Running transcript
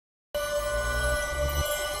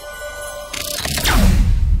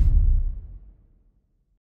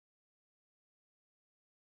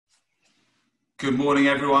Good morning,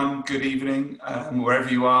 everyone. Good evening, wherever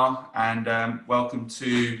you are, and welcome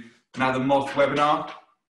to another Moth webinar.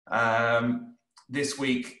 This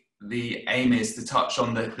week, the aim is to touch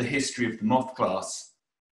on the history of the Moth class.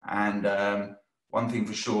 And one thing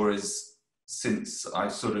for sure is, since I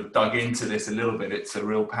sort of dug into this a little bit, it's a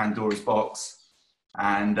real Pandora's box,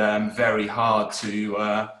 and very hard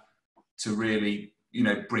to really,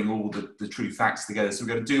 bring all the true facts together. So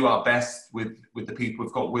we're going to do our best with the people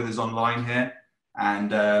we've got with us online here.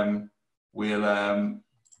 And we'll,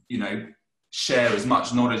 share as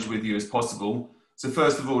much knowledge with you as possible. So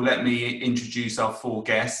first of all, let me introduce our four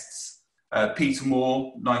guests. Peter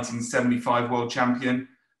Moor, 1975 world champion.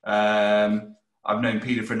 I've known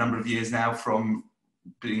Peter for a number of years now from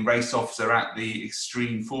being race officer at the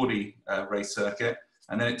Extreme 40 race circuit.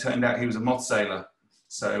 And then it turned out he was a Moth sailor.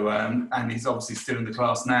 So, and he's obviously still in the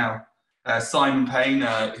class now. Simon Payne,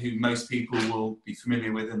 who most people will be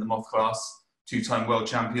familiar with in the Moth class. Two-time world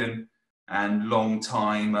champion and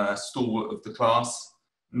long-time stalwart of the class.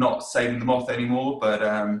 Not sailing the Moth anymore, but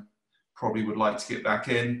probably would like to get back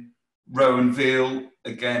in. Rohan Veal,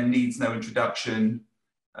 again, needs no introduction.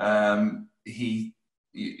 He,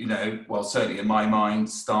 well, certainly in my mind,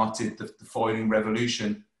 started the foiling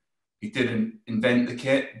revolution. He didn't invent the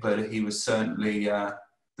kit, but he was certainly the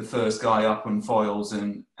first guy up on foils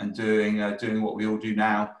and doing what we all do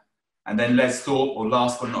now. And then Les Thorpe, or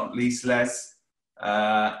last but not least, Les.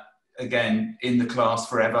 Again, in the class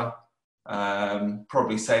forever,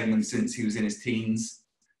 probably sailing them since he was in his teens,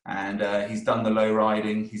 and he's done the low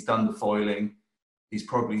riding, he's done the foiling, he's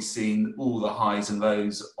probably seen all the highs and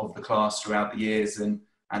lows of the class throughout the years, and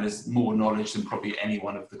has more knowledge than probably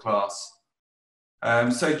anyone of the class.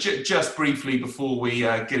 So just briefly before we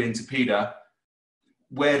get into Peter,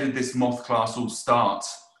 where did this Moth class all start?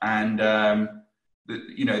 And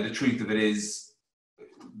the truth of it is,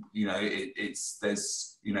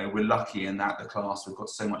 we're lucky in that the class, we've got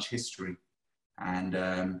so much history.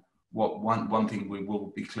 And one thing we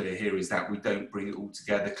will be clear here is that we don't bring it all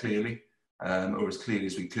together clearly, or as clearly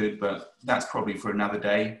as we could, but that's probably for another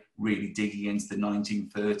day, really digging into the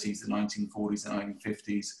 1930s, the 1940s, the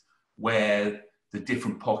 1950s, where the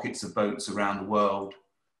different pockets of boats around the world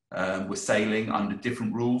were sailing under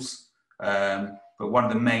different rules. But one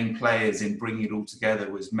of the main players in bringing it all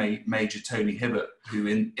together was Major Tony Hibbert, who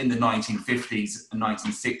in the 1950s and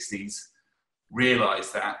 1960s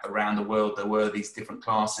realised that around the world there were these different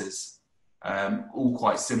classes, all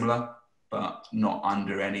quite similar, but not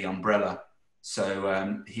under any umbrella.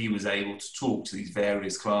 So he was able to talk to these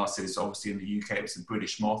various classes. Obviously in the UK it was the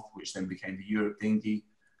British Moth, which then became the Europe dinghy.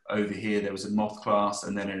 Over here there was a Moth class,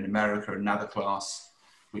 and then in America another class,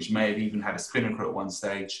 which may have even had a spinnaker at one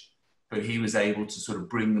stage. But he was able to sort of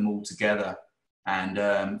bring them all together and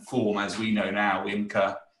form, as we know now,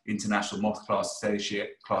 IMCA, International Moth Class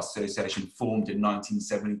Association, formed in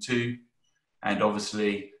 1972. And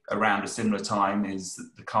obviously around a similar time is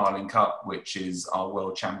the Carling Cup, which is our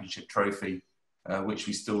World Championship trophy, which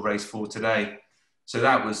we still race for today. So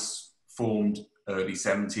that was formed early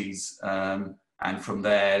 70s. And from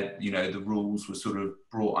there, the rules were sort of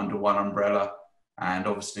brought under one umbrella. And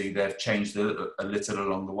obviously they've changed a little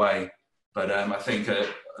along the way. But I think a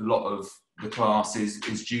lot of the class is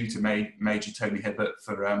due to Major Tony Hibbert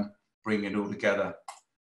for bringing it all together.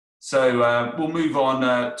 So we'll move on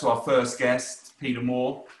to our first guest, Peter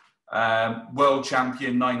Moor, world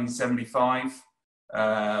champion 1975.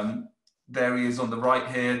 There he is on the right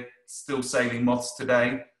here, still sailing Moths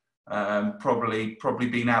today. Probably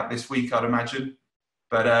been out this week, I'd imagine.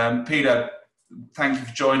 But Peter, thank you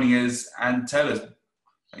for joining us, and tell us,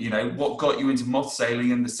 what got you into Moth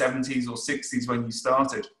sailing in the 70s or 60s when you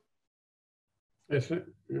started? Yes,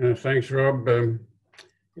 thanks, Rob.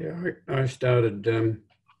 I started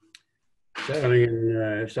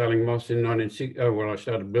sailing Moths in 1960. Oh, well, I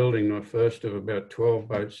started building my first of about 12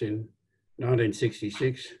 boats in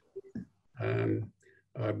 1966.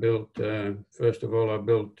 I built, first of all, I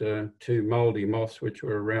built two mouldy Moths, which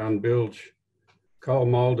were round bilge, coal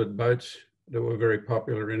moulded boats that were very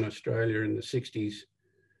popular in Australia in the 60s.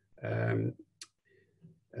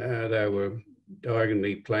 They were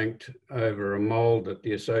diagonally planked over a mould that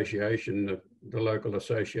the association, the local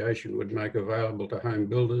association, would make available to home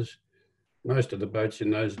builders. Most of the boats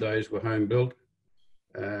in those days were home built.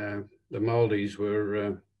 The mouldies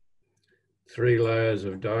were 3 layers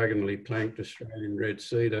of diagonally planked Australian red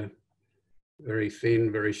cedar, very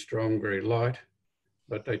thin, very strong, very light,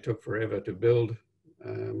 but they took forever to build.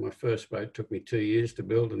 My first boat took me 2 years to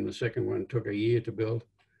build, and the second one took a year to build.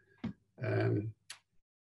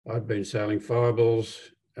 I'd been sailing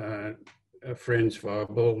fireballs, a friend's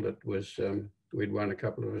fireball that was we'd won a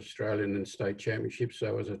couple of Australian and state championships, so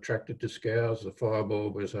I was attracted to scows. The Fireball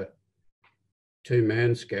was a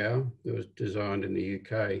two-man scow that was designed in the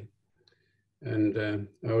UK. And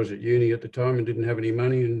I was at uni at the time and didn't have any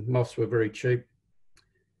money, and moths were very cheap.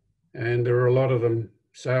 And there were a lot of them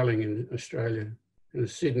sailing in Australia. In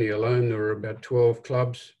Sydney alone, there were about 12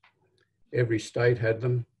 clubs. Every state had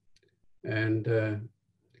them. And there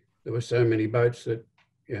were so many boats that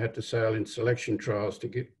you had to sail in selection trials to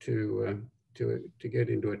get to get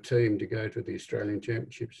into a team to go to the Australian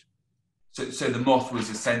Championships. So the Moth was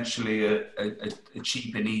essentially a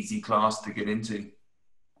cheap and easy class to get into.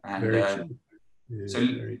 And Very cheap. Yeah, so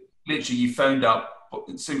literally you phoned up.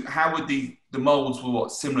 So how would the moulds were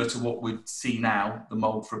what, similar to what we'd see now, the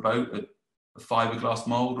mould for a boat, a fiberglass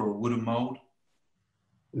mould or a wooden mould?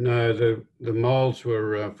 No, the moulds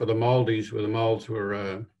were, for the mouldies, the moulds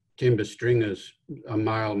were timber stringers, a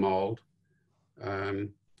male mould,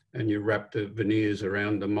 and you wrapped the veneers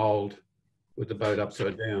around the mould with the boat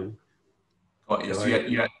upside down. Got you. So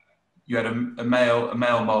you had a male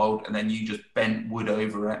mould, and then you just bent wood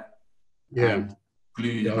over it. Yeah.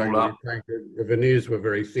 Glued it all up. The veneers were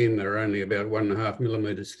very thin. They were only about 1.5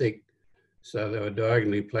 millimetres thick. So they were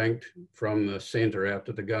diagonally planked from the centre out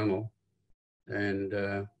to the gunnel. And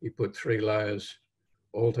you put 3 layers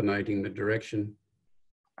alternating the direction.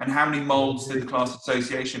 And how many moulds did the class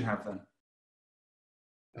association have then?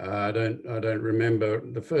 I don't remember.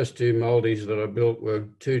 The first 2 mouldies that I built were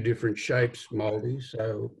 2 different shapes mouldies.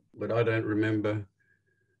 So, but I don't remember.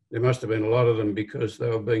 There must have been a lot of them because they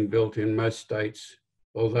were being built in most states.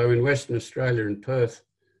 Although in Western Australia and Perth,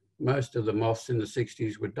 most of the Moths in the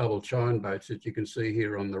 60s were double chine boats that you can see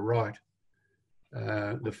here on the right.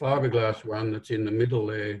 The fiberglass one that's in the middle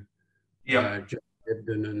there, John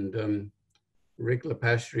Ebden and Rick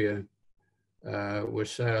Lapastria were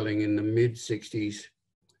sailing in the mid-60s,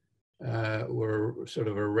 were sort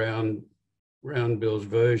of a round bills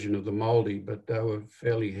version of the mouldy, but they were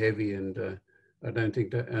fairly heavy and I don't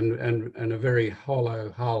think that, and a very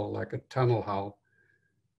hollow hull, like a tunnel hull.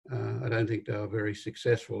 I don't think they were very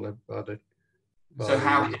successful So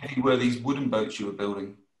how heavy were these wooden boats you were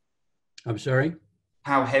building? I'm sorry?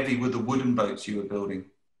 How heavy were the wooden boats you were building?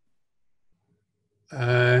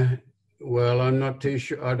 Well, I'm not too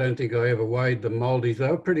sure. I don't think I ever weighed the mouldies. They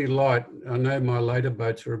were pretty light. I know my later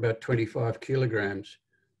boats were about 25 kilograms.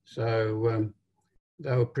 So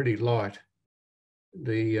they were pretty light.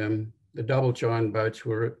 The double chine boats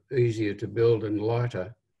were easier to build and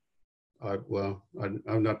lighter.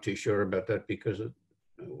 I'm not too sure about that because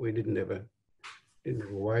we didn't ever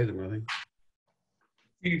weigh them, I think.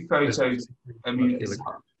 A few photos, I mean,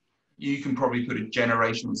 you can probably put a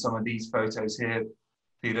generation on some of these photos here,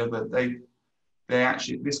 Peter, but they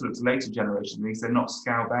actually, this looks later generation, these, they're not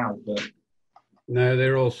scow bowed, but. No,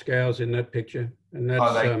 they're all scows in that picture. And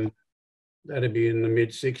that's, that'd be in the mid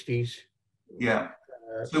 60s. Yeah.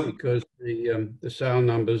 Because the sail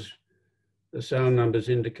numbers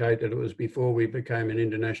indicate that it was before we became an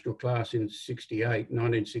international class in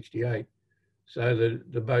 1968. So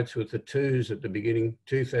the boats with the 2s at the beginning,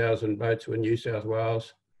 2,000 boats were New South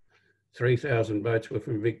Wales, 3,000 boats were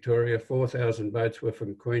from Victoria, 4,000 boats were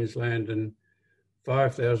from Queensland, and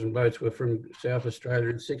 5,000 boats were from South Australia,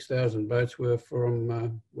 and 6,000 boats were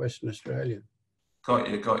from Western Australia. Got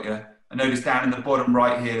you. I noticed down in the bottom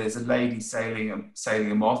right here, there's a lady sailing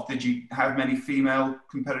a Moth. Did you have many female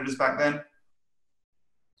competitors back then?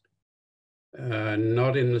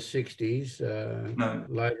 Not in the 60s. No.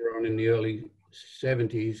 Later on in the early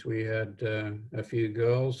 70s, we had a few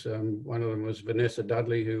girls. One of them was Vanessa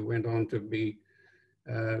Dudley, who went on to be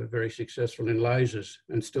very successful in lasers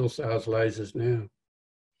and still sails lasers now.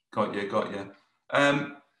 Got you.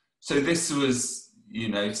 So this was,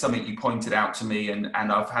 something you pointed out to me, and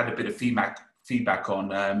I've had a bit of feedback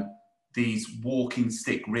on these walking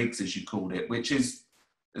stick rigs, as you called it, which is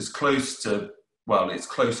as close to, it's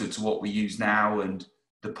closer to what we use now and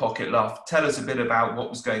the pocket luff. Tell us a bit about what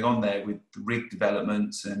was going on there with the rig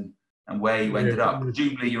developments and where you ended up.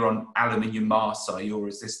 Presumably you're on aluminium masts, are you, or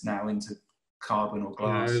is this now into carbon or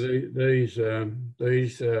glass? No,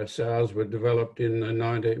 these sails were developed in the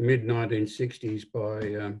mid-1960s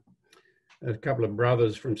by a couple of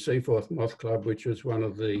brothers from Seaforth Moth Club, which was one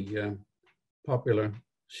of the popular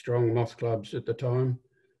strong moth clubs at the time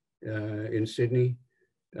in Sydney.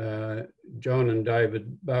 John and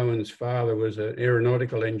David Bowen's father was an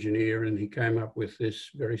aeronautical engineer, and he came up with this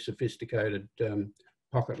very sophisticated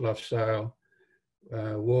pocket luff sail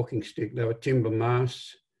walking stick. They were timber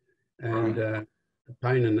masts and a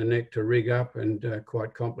pain in the neck to rig up and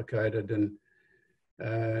quite complicated. And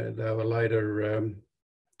they were later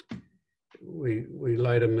we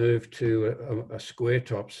later moved to a square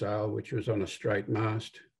top sail, which was on a straight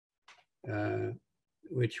mast,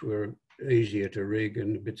 which were easier to rig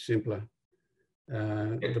and a bit simpler.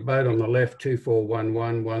 The boat on the left,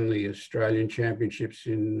 2411, won the Australian Championships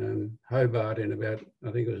in Hobart in about,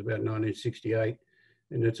 I think it was about 1968.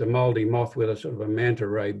 And it's a mouldy Moth with a sort of a manta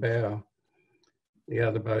ray bow. The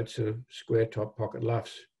other boats are square top pocket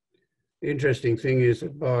luffs. The interesting thing is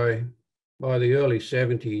that by the early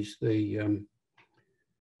 70s,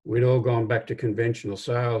 we'd all gone back to conventional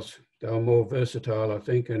sails. They were more versatile, I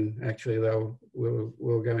think, and actually we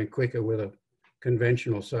were going quicker with a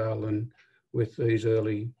conventional sail than with these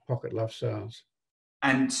early pocket luff sails.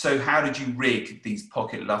 And so how did you rig these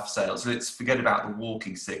pocket luff sails? Let's forget about the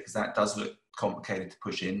walking stick, because that does look complicated to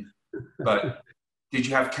push in. But did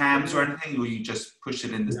you have cams or anything, or you just pushed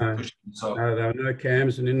it in the top? No, there were no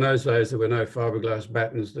cams, and in those days there were no fiberglass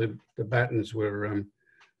battens. The battens were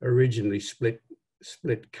originally split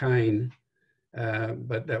cane,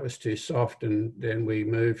 but that was too soft, and then we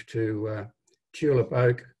moved to tulip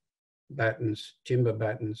oak battens, timber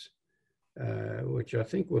battens, which I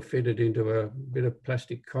think were fitted into a bit of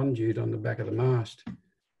plastic conduit on the back of the mast.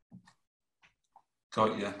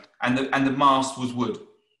 Got you. And the mast was wood?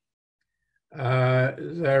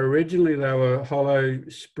 Originally they were hollow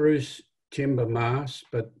spruce timber masts,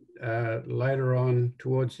 but later on,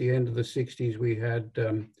 towards the end of the 60s, we had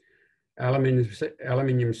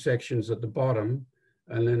aluminium sections at the bottom,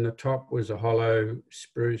 and then the top was a hollow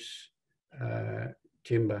spruce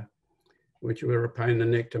timber, which were a pain in the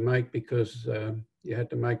neck to make, because you had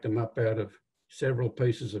to make them up out of several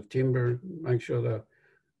pieces of timber, make sure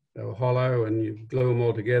they were hollow, and you glue them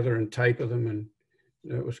all together and taper them, and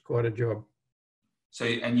it was quite a job. So,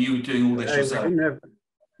 and you were doing all this yourself?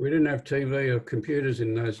 We didn't have TV or computers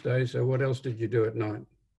in those days, so what else did you do at night?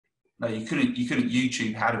 No, you couldn't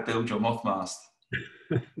YouTube how to build your moth mast.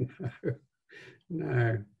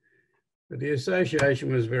 No. But the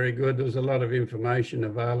association was very good. There was a lot of information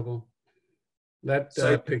available. That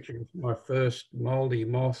picture is my first mouldy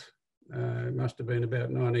Moth. It must have been about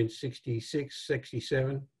 1966,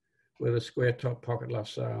 67, with a square top pocket luff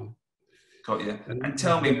sail. Got you. And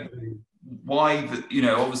tell me why,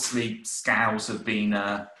 obviously Scows have been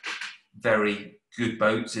very good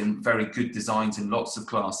boats and very good designs in lots of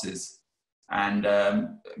classes. And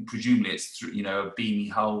presumably it's, a beamy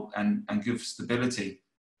hull and good for stability.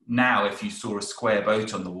 Now, if you saw a square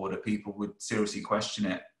boat on the water, people would seriously question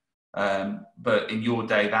it. But in your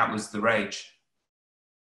day, that was the rage.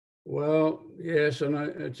 Well, yes, and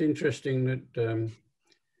it's interesting that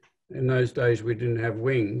in those days we didn't have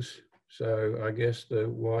wings, so I guess the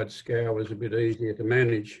wide scow was a bit easier to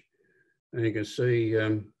manage. And you can see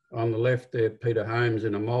on the left there, Peter Holmes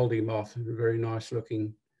in a mouldy Moth, a very nice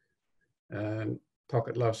looking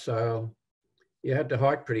pocket luff sail. You had to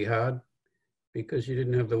hike pretty hard because you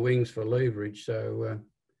didn't have the wings for leverage, so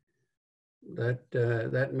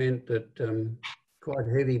that meant that quite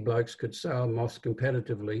heavy blokes could sail Moths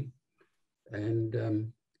competitively,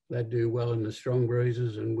 and they'd do well in the strong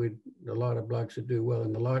breezes, and the lighter blokes would do well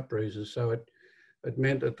in the light breezes. So it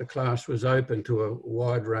meant that the class was open to a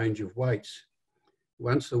wide range of weights.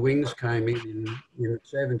 Once the wings came in the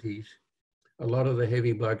 70s, a lot of the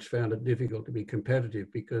heavy blokes found it difficult to be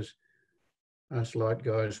competitive because us light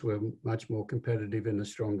guys were much more competitive in the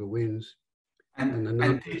stronger winds.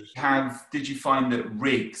 And did you find that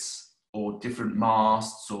rigs or different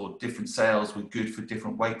masts or different sails were good for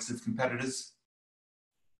different weights of competitors?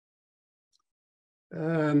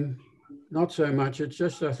 Not so much. It's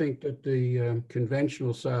just, I think that the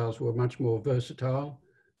conventional sails were much more versatile,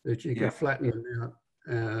 that you could flatten them out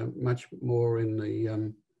much more in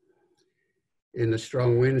the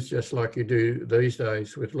strong winds, just like you do these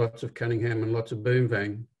days with lots of Cunningham and lots of boom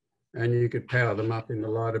vang. And you could power them up in the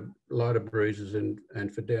lighter breezes and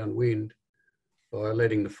for downwind by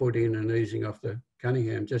letting the foot in and easing off the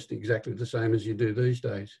Cunningham, just exactly the same as you do these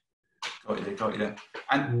days. Got you.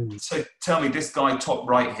 And so tell me, this guy top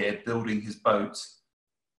right here building his boat,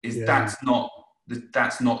 that's not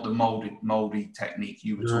the mouldy technique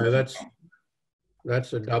you were talking about?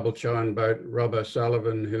 That's a double chine boat. Rob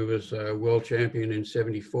O'Sullivan, who was a world champion in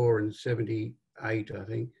 74 and 78, I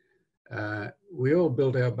think. We all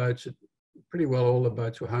built our boats, pretty well all the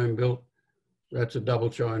boats were home built. That's a double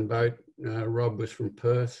chine boat. Rob was from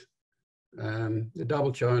Perth. The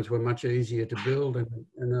double chines were much easier to build, and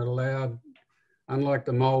it allowed, unlike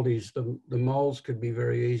the mouldies, the moulds could be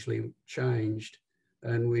very easily changed.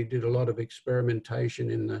 And we did a lot of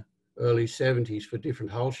experimentation in the early 70s for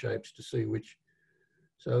different hull shapes to see which.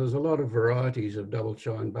 So there's a lot of varieties of double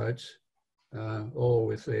chine boats, all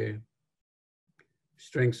with their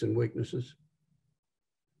strengths and weaknesses.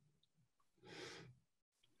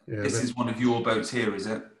 Yeah, this is one of your boats here, is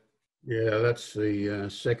it? Yeah, that's the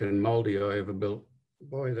second mouldy I ever built.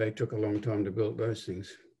 Boy, they took a long time to build those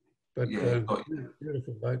things. But Yeah,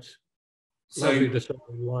 beautiful boats. so Lovely to sail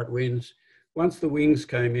in light winds. Once the wings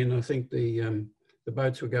came in, I think the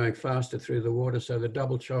boats were going faster through the water, so the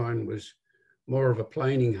double chine was more of a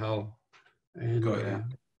planing hull. And got you.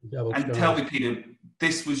 double And chine. tell me, Peter,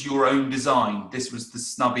 this was your own design. This was the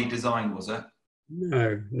snubby design, was it?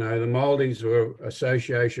 No, the mouldies were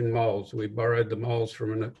association moulds. We borrowed the mould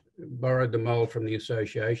from the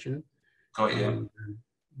association. Got you. And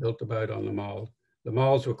built the boat on the mould. The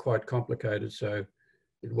moulds were quite complicated, so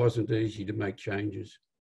it wasn't easy to make changes.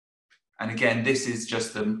 And again, this is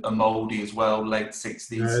just a mouldy as well, late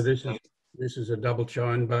 60s. No, this is a double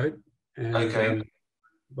chine boat, and okay.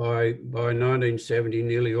 By 1970,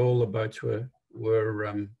 nearly all the boats were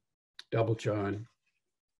double chine.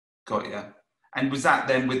 Got you. And was that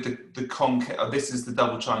then with the concave? Oh, this is the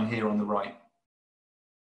double chine here on the right.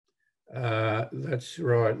 That's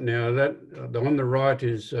right. Now that on the right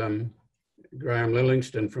is Graham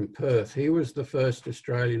Lillingston from Perth. He was the first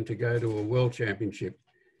Australian to go to a world championship.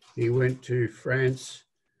 He went to France,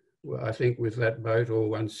 I think, with that boat or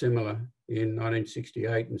one similar in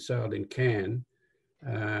 1968 and sailed in Cannes.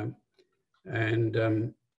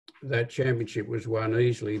 That championship was won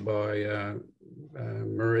easily by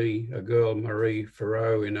Marie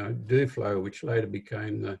Farreau in a Duflo, which later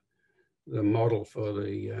became the model for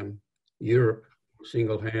the Europe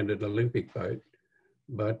single-handed Olympic boat.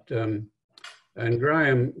 But and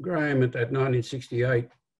Graham at that 1968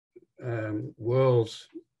 Worlds,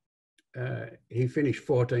 he finished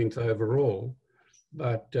 14th overall,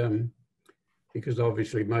 but because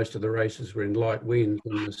obviously most of the races were in light winds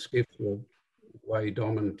and the skiffs were way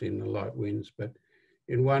dominant in the light winds, but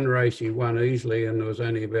in one race he won easily and there was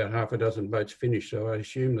only about half a dozen boats finished, so I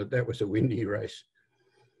assume that was a windy race.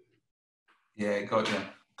 Yeah, got you.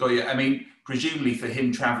 Got you. I mean, presumably for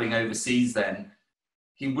him travelling overseas then,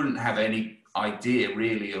 he wouldn't have any idea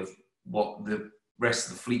really of what the rest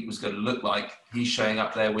of the fleet was going to look like. He's showing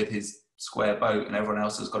up there with his square boat and everyone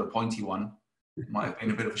else has got a pointy one. It might have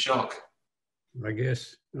been a bit of a shock. I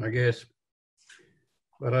guess.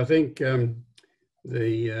 But I think in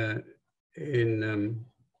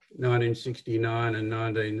 1969 and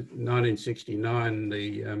 1969,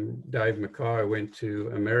 Dave Mackay went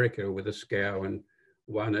to America with a scow and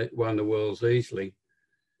won the Worlds easily.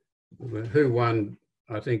 Who won?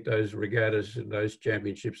 I think those regattas, those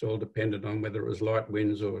championships all depended on whether it was light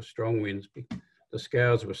winds or strong winds. The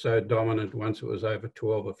scows were so dominant once it was over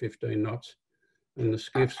 12 or 15 knots, and the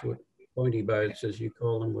skiffs were pointy boats, as you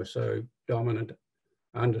call them, were so dominant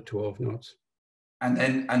under 12 knots. And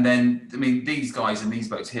then, I mean, these guys in these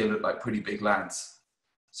boats here look like pretty big lads.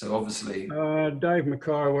 So obviously, Dave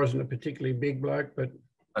Mackay wasn't a particularly big bloke, but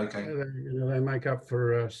okay, they make up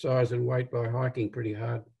for size and weight by hiking pretty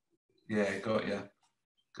hard. Yeah, got you.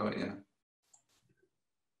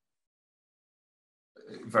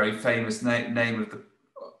 Very famous name of the,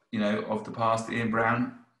 of the past, Ian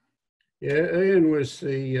Brown. Yeah, Ian was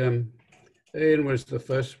the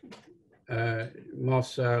first moth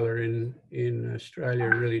sailor in Australia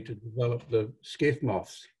really to develop the skiff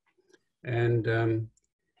moths, and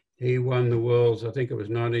he won the Worlds. I think it was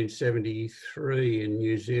 1973 in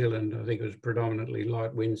New Zealand. I think it was predominantly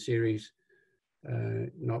light wind series.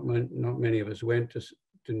 Not many of us went to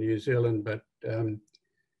New Zealand, but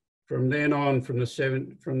from then on, from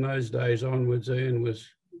those days onwards, Ian was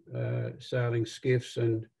sailing skiffs,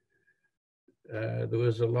 and there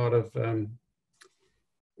was a lot of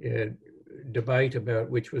debate about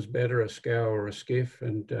which was better, a scow or a skiff,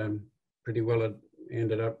 and pretty well it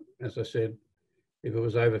ended up, as I said, if it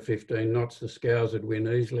was over 15 knots, the scows would win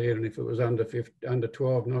easily, and if it was under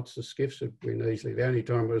 12 knots, the skiffs would win easily. The only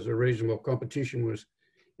time it was a reasonable competition was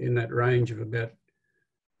in that range of about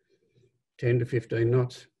 10 to 15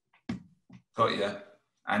 knots. Got you.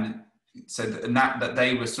 And so that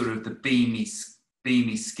they were sort of the beamy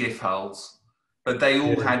skiff hulls, but they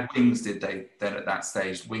all had wings, did they? Then at that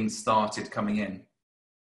stage, wings started coming in.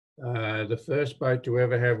 The first boat to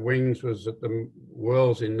ever have wings was at the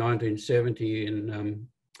Worlds in 1970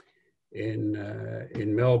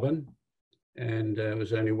 in Melbourne, and there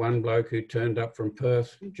was only one bloke who turned up from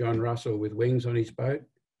Perth, John Russell, with wings on his boat,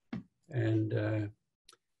 and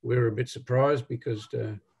we were a bit surprised because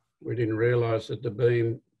we didn't realise that the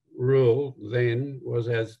beam rule then was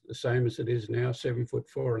the same as it is now,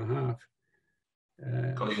 7'4.5".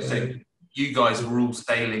 So you guys were all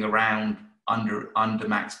sailing around under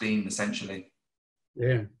max beam essentially.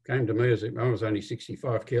 Yeah, came to me as I was only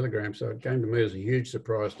 65 kilograms, so it came to me as a huge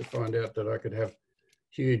surprise to find out that I could have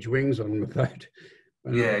huge wings on my boat.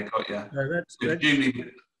 Yeah, got you. So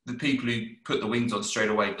presumably the people who put the wings on straight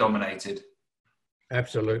away dominated.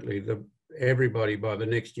 Absolutely. Everybody, by the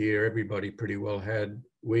next year, everybody pretty well had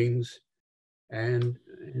wings. And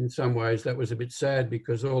in some ways that was a bit sad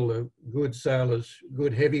because all the good sailors,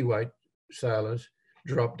 good heavyweight sailors,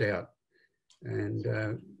 dropped out.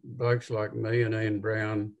 And blokes like me and Ian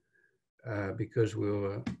Brown, because we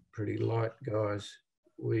were pretty light guys,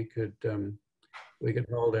 we could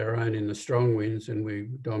hold our own in the strong winds, and we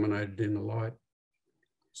dominated in the light.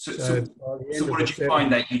 So what did you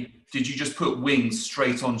find that did you just put wings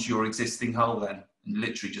straight onto your existing hull then, and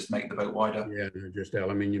literally just make the boat wider? Yeah, just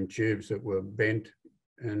aluminium tubes that were bent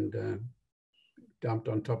and dumped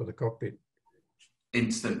on top of the cockpit.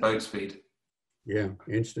 Instant boat speed. Yeah,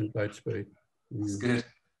 instant boat speed. That's good.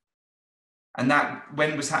 And that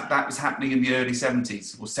when was that was happening in the early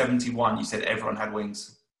 70s or 71? You said everyone had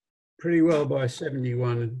wings. Pretty well by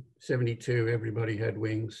 71, 72, everybody had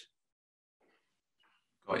wings.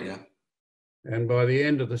 Got you. And by the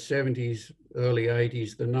end of the 70s, early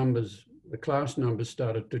 80s, the class numbers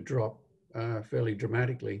started to drop fairly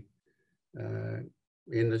dramatically.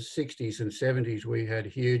 In the 60s and 70s, we had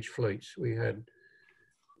huge fleets. We had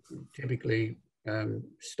typically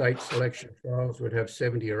state selection trials would have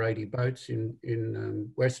 70 or 80 boats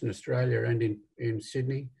in Western Australia and in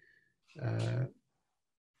Sydney. And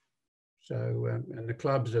the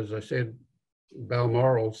clubs, as I said,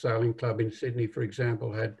 Balmoral Sailing Club in Sydney, for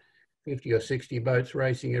example, had 50 or 60 boats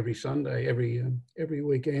racing every Sunday, every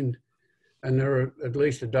weekend. And there are at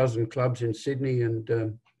least a dozen clubs in Sydney and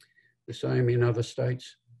the same in other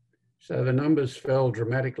states. So the numbers fell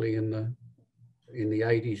dramatically in the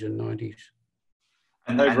 80s and 90s.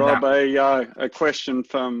 Hey Rob, a question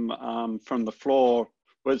from the floor.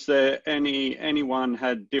 Was there anyone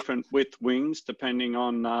had different width wings depending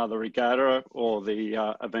on the regatta or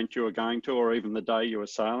the event you were going to, or even the day you were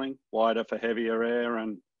sailing? Wider for heavier air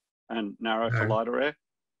and narrow for lighter air?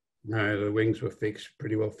 No, the wings were fixed,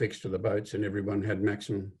 pretty well fixed to the boats, and everyone had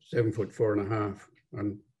maximum 7'4.5".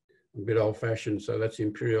 I'm a bit old-fashioned, so that's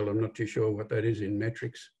imperial. I'm not too sure what that is in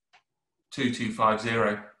metrics.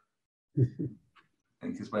 2250. I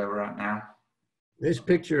think is where we're at now. This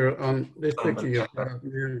picture you've got up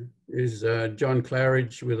here is John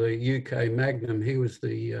Claridge with a UK Magnum. He was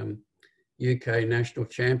the UK national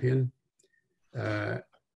champion,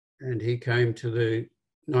 and he came to the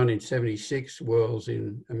 1976 Worlds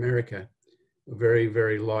in America, a very,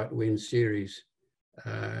 very light wind series.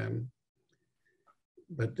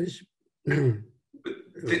 But this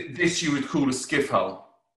this you would call a skiff hull.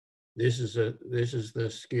 This is the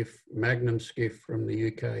skiff, Magnum skiff from the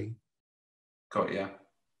UK. Got ya.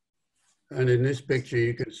 And in this picture,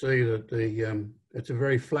 you can see that it's a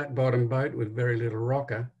very flat bottom boat with very little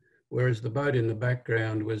rocker, whereas the boat in the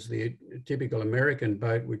background was the typical American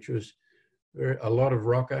boat, which was a lot of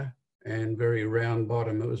rocker and very round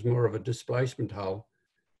bottom. It was more of a displacement hull.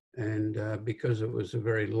 And because it was a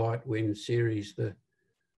very light wind series, the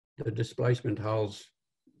displacement hulls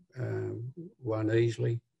won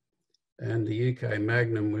easily. And the UK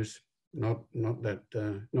Magnum was not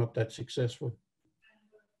that successful.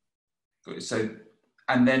 So,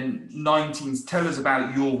 and then tell us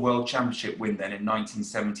about your World Championship win then in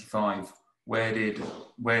 1975. Where did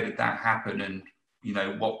that happen, and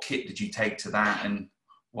what kit did you take to that, and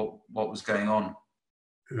what was going on?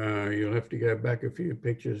 You'll have to go back a few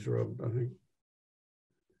pictures, Rob, I think.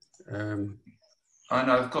 I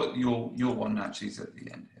know I've got your one actually is at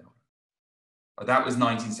the end here. Oh, that was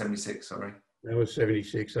 1976, sorry. That was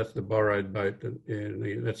 76. That's the borrowed boat.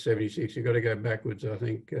 That's 76. You've got to go backwards, I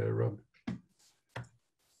think, Rob.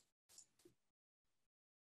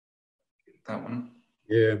 That one?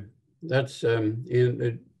 Yeah, that's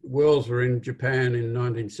the Worlds were in Japan in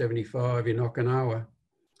 1975 in Okinawa,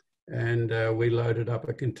 and we loaded up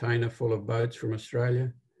a container full of boats from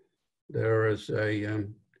Australia. There was a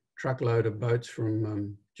truckload of boats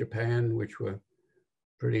from Japan, which were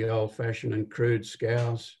pretty old-fashioned and crude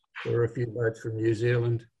scows. There were a few boats from New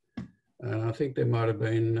Zealand. I think there might have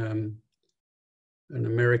been an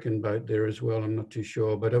American boat there as well. I'm not too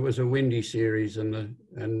sure, but it was a windy series, and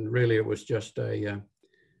really it was just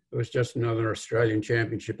another Australian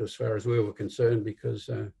championship as far as we were concerned, because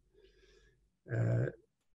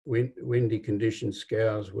windy conditions,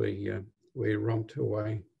 scows, we romped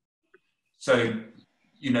away. So,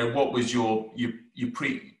 what was you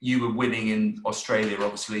were winning in Australia?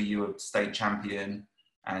 Obviously, you were state champion.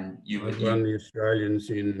 And you won the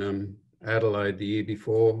Australians in Adelaide the year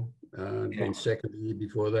before, Been second the year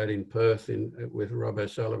before that in Perth with Rob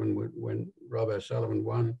O'Sullivan when Rob O'Sullivan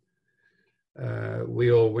won.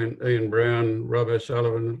 We all went, Ian Brown, Rob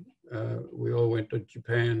O'Sullivan, we all went to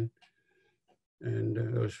Japan, and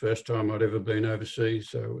it was the first time I'd ever been overseas,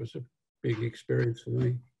 so it was a big experience for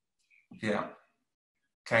me. Yeah.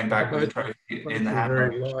 Came back with the trophy in the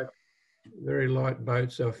hand. Very light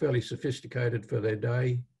boats. They were fairly sophisticated for their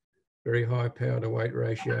day, very high power to weight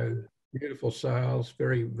ratio, beautiful sails,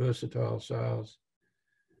 very versatile sails.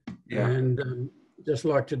 Yeah. And just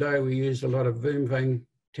like today, we used a lot of boom vane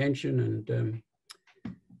tension and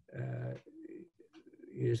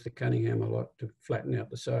used the Cunningham a lot to flatten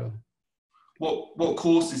out the sail. What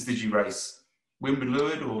courses did you race? Windward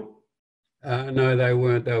leeward or? No, they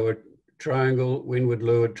weren't. They were triangle, windward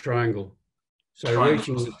leeward, triangle. So triangle.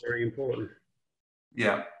 Reaching was very important.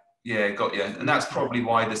 Yeah, got you. And that's probably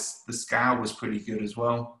why the scow was pretty good as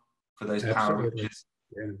well for those power reaches.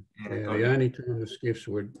 Yeah. The only time the skiffs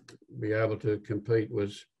would be able to compete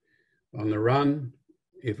was on the run,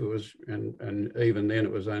 if it was, and even then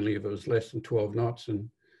it was only if it was less than 12 knots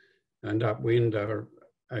and upwind they were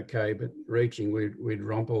okay, but reaching we'd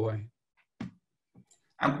romp away.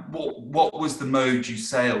 And what was the mode you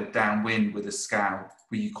sailed downwind with a scow?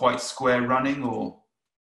 Were you quite square running, or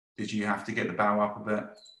did you have to get the bow up a bit?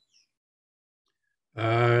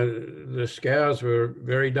 The scows were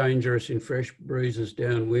very dangerous in fresh breezes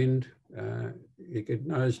downwind. You could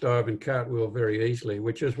nosedive and cartwheel very easily,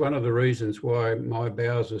 which is one of the reasons why my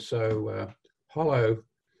bows are so hollow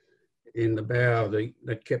in the bow.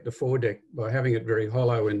 That kept the foredeck, by having it very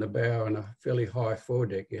hollow in the bow and a fairly high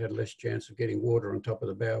foredeck, you had less chance of getting water on top of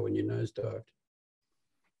the bow when you nosedived.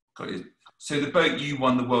 Got you. So the boat you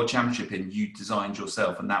won the World Championship in, you designed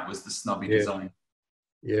yourself, and that was the snubby design?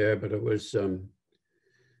 Yeah, but it was...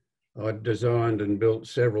 I'd designed and built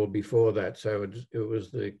several before that, so it was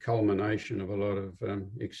the culmination of a lot of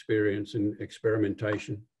experience and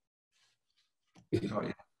experimentation. Got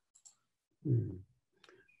you.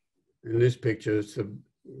 In this picture, it's a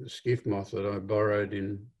skiff Moth that I borrowed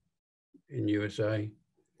in USA.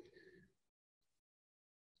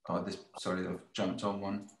 Oh, sorry, I've jumped on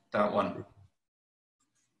one. That one.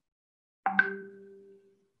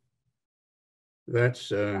 That's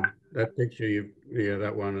that picture.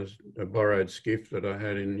 That one is a borrowed skiff that I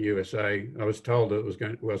had in USA. I was told that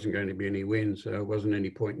it wasn't going to be any wind, so there wasn't any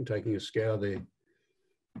point in taking a scow there.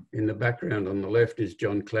 In the background on the left is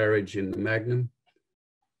John Claridge in the Magnum.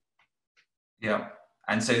 Yeah,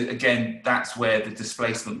 and so again, that's where the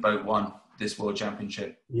displacement boat won this World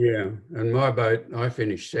Championship. Yeah, and my boat, I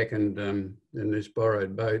finished second in this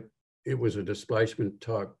borrowed boat. It was a displacement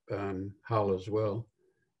type hull as well.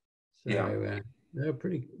 So, yeah. They were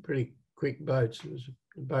pretty quick boats. The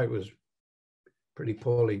boat was pretty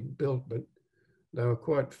poorly built, but they were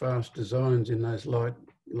quite fast designs in those light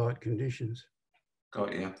conditions.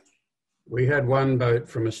 Got you. We had one boat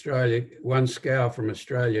from Australia, one scow from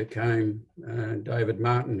Australia came, David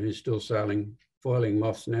Martin, who's still foiling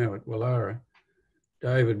moths now at Wallara.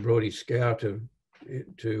 David brought his scow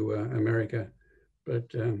to America,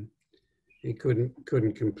 but he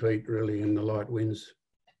couldn't compete really in the light winds.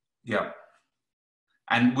 Yeah.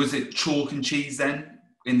 And was it chalk and cheese then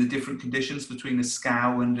in the different conditions between a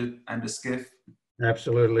scow and a skiff?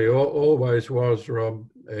 Absolutely, always was, Rob.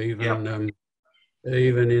 Even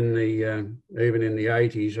in the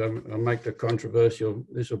 80s, I make the controversial.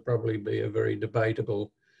 This will probably be a very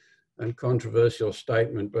debatable and controversial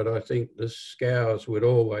statement, but I think the scows would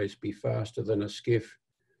always be faster than a skiff.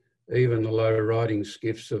 Even the low riding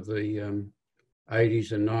skiffs of the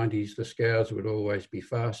 80s and 90s, the scows would always be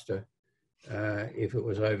faster if it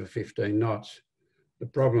was over 15 knots. The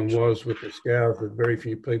problem was with the scows that very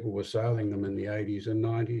few people were sailing them in the 80s and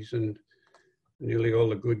 90s, and nearly all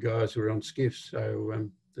the good guys were on skiffs, so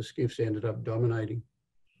the skiffs ended up dominating.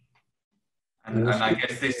 And I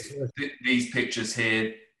guess these pictures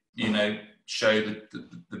here, show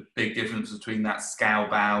the big difference between that scow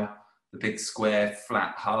bow, the big square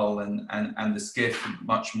flat hull, and the skiff,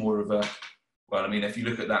 much more of a, well, I mean, if you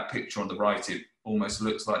look at that picture on the right, it almost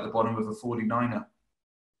looks like the bottom of a 49er.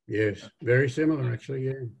 Yes, very similar actually,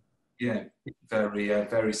 yeah. Yeah,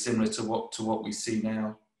 very similar to what we see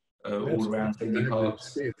now all around Thingy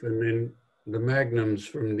Parks. And then the Magnums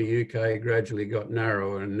from the UK gradually got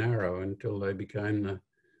narrower and narrower until they became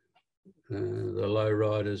the low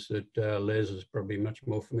riders that Les is probably much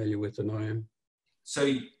more familiar with than I am.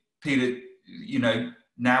 So, Peter,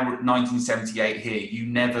 now we're at 1978 here. You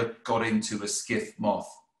never got into a skiff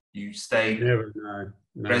Moth. You stayed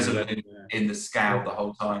resolute in the scow the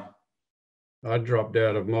whole time. I dropped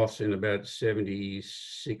out of Moths in about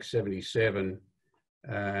 76, 77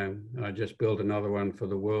 I just built another one for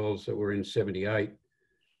the Worlds that were in '78.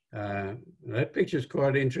 That picture's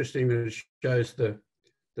quite interesting. It shows the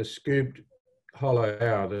scooped hollow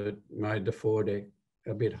bow that made the foredeck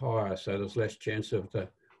a bit higher, so there's less chance of the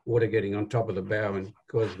water getting on top of the bow and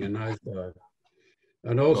causing a nosedive.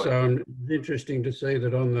 And also, it's interesting to see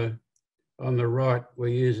that on the right, we're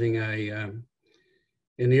using in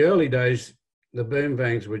the early days, the boom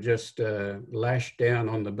vangs were just lashed down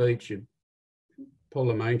on the beach. You'd pull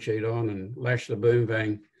the main sheet on and lash the boom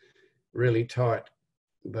vang really tight.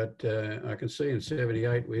 But I can see in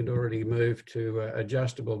 '78, we'd already moved to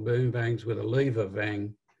adjustable boom vangs with a lever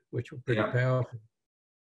vang, which were pretty powerful.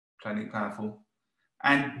 Plenty powerful.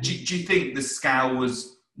 And do you think the scow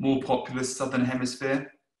was more popular Southern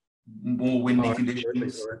Hemisphere? More windy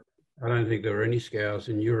conditions? I don't think there were any scows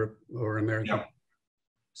in Europe or America. Yep.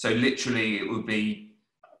 So literally it would be,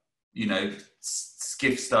 you know,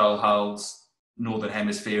 skiff style hulls, Northern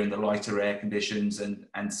Hemisphere in the lighter air conditions,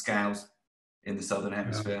 and scows in the Southern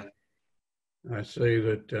Hemisphere. I see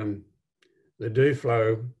that the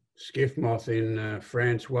Duflo skiff Moth in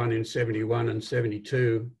France won in '71 and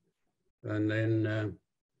 '72, and then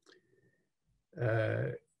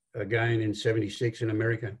again in '76 in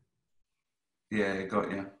America. Yeah, got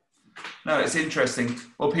you. No, it's interesting.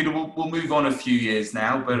 Well, Peter, we'll move on a few years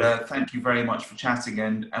now, but thank you very much for chatting,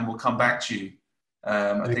 and we'll come back to you.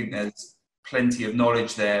 I think there's plenty of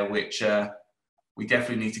knowledge there, which we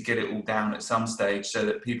definitely need to get it all down at some stage, so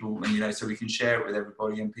that people, you know, so we can share it with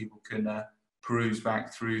everybody and people can peruse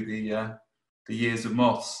back through the years of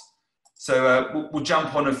Moths. So we'll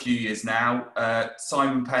jump on a few years now.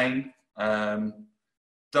 Simon Payne,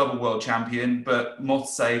 double world champion, but Moth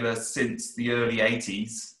sailor since the early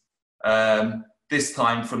 80s. This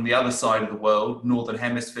time from the other side of the world, Northern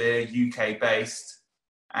Hemisphere, UK based,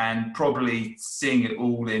 and probably seeing it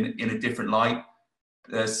all in a different light.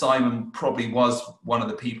 Simon probably was one of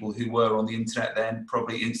the people who were on the internet then,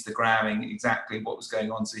 probably Instagramming exactly what was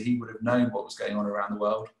going on, so he would have known what was going on around the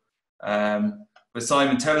world. But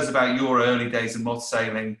Simon, tell us about your early days of moth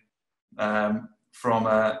sailing from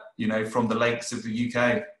the lakes of the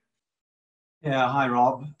UK. Yeah, hi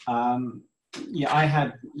Rob. Yeah, I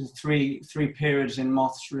had three periods in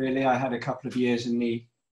moths really. I had a couple of years in the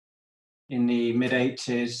mid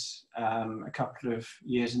 80s, a couple of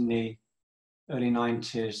years in the early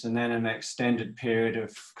 90s, and then an extended period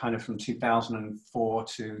of kind of from 2004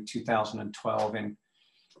 to 2012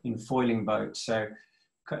 in foiling boats. So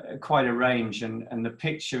quite a range. And the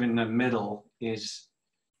picture in the middle is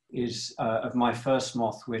of my first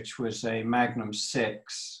moth, which was a Magnum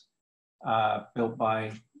 6 built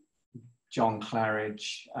by John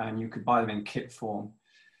Claridge, and you could buy them in kit form.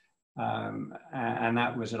 And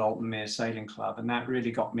that was at Alton Mere Sailing Club, and that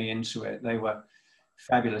really got me into it. They were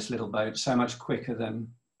fabulous little boats, so much quicker than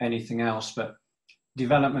anything else, but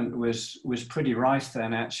development was pretty rife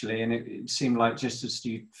then actually, and it seemed like just as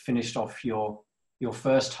you finished off your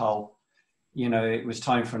first hull, you know, it was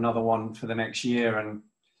time for another one for the next year. And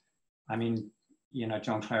I mean, you know,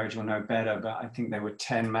 John Claridge will know better, but I think there were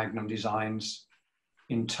 10 Magnum designs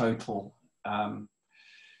in total.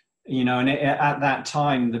 You know, and at that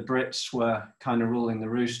time, the Brits were kind of ruling the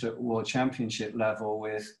roost at World Championship level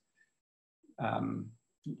with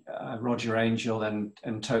Roger Angel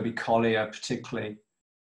and Toby Collier particularly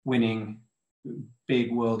winning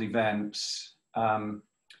big world events. And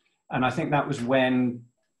I think that was when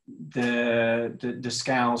the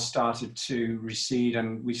scales started to recede,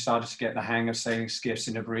 and we started to get the hang of sailing skiffs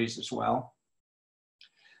in a breeze as well.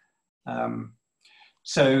 And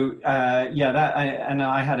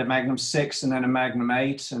I had a Magnum 6 and then a Magnum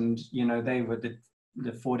 8, and you know, they were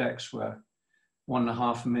the foredecks were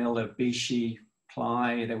 1.5 mil of Vichy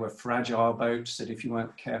ply. They were fragile boats that if you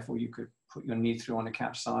weren't careful, you could put your knee through on a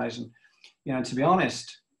capsize. And you know, to be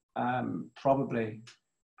honest, probably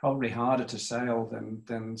harder to sail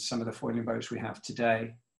than some of the foiling boats we have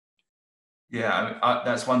today. Yeah,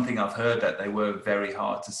 that's one thing I've heard, that they were very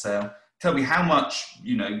hard to sail. Tell me, how much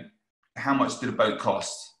did a boat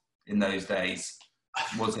cost in those days?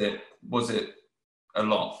 Was it a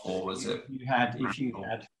lot, or was it? If you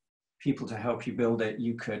had people to help you build it,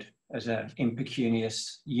 you could, as an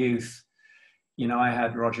impecunious youth. You know, I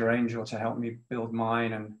had Roger Angel to help me build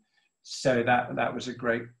mine, and so that was a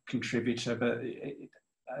great contributor. But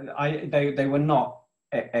they were not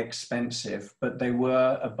expensive, but they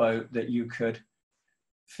were a boat that you could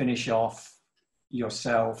finish off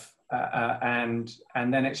yourself. And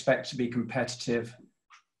then expect to be competitive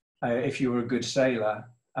if you were a good sailor.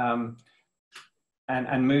 And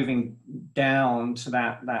moving down to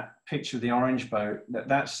that picture of the orange boat,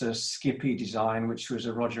 that's a Skippy design, which was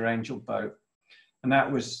a Roger Angel boat. and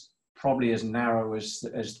that was probably as narrow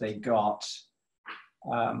as they got.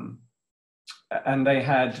 And they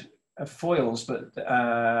had foils, but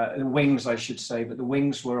wings, I should say, but the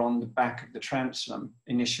wings were on the back of the transom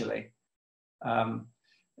initially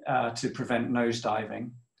to prevent nosediving.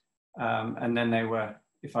 And then they were,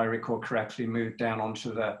 if I recall correctly, moved down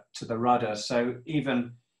onto the rudder. So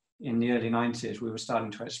even in the early 90s, we were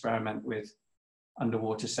starting to experiment with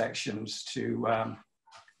underwater sections to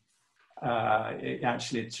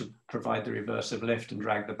actually to provide the reverse of lift and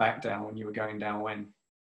drag the back down when you were going downwind.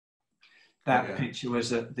 That picture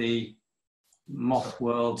was at the Moth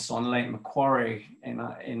Worlds on Lake Macquarie in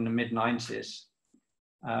the mid-90s.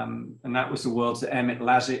 And that was the Worlds that Emmett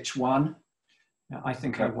Lazic won. I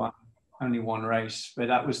think I won only one race, but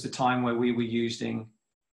that was the time where we were using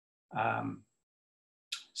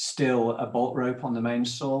still a bolt rope on the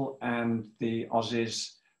mainsail, and the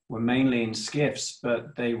Aussies were mainly in skiffs,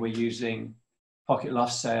 but they were using pocket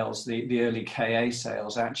luff sails, the early KA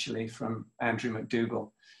sails actually from Andrew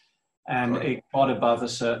McDougall. And it got above a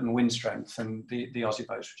certain wind strength, and the Aussie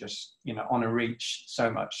boats were just, you know, on a reach so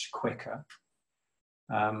much quicker.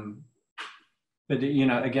 But, you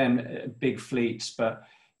know, again, big fleets. But,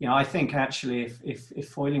 you know, I think actually if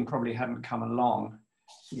foiling probably hadn't come along,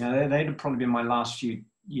 you know, they'd have probably been my last few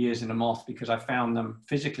years in a Moth, because I found them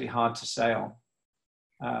physically hard to sail.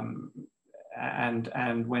 And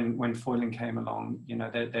when foiling came along, you know,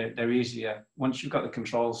 they're easier. Once you've got the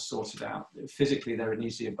controls sorted out, physically they're an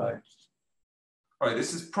easier boat. All right,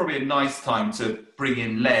 this is probably a nice time to bring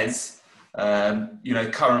in Les, you know,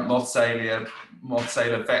 current Moth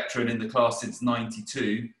sailor veteran in the class since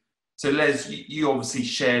 '92. So Les, you obviously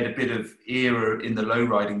shared a bit of era in the low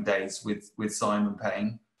riding days with Simon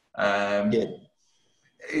Payne.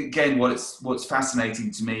 Again, what's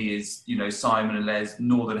fascinating to me is, you know, Simon and Les,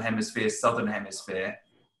 Northern Hemisphere, Southern Hemisphere,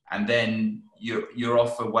 and then you're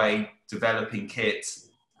off away developing kit,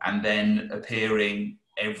 and then appearing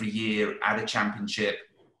every year at a championship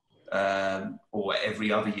or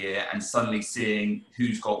every other year, and suddenly seeing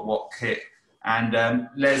who's got what kit. And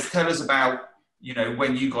Les, tell us about, you know,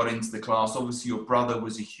 when you got into the class. Obviously, your brother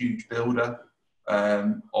was a huge builder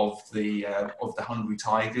of the Hungry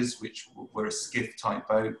Tigers, which were a skiff type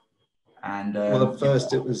boat. And well, at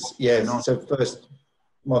first it was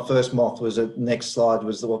my first Moth was next slide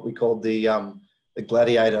was what we called the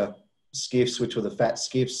Gladiator skiffs, which were the fat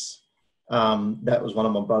skiffs. That was one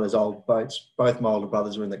of my brother's old boats. Both my older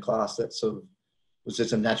brothers were in the class. That sort of was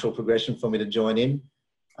just a natural progression for me to join in.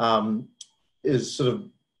 It was sort of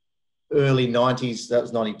early 90s. That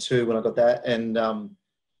was 92 when I got that. And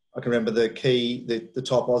I can remember the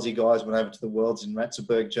top Aussie guys went over to the Worlds in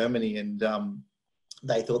Ratzeburg, Germany, and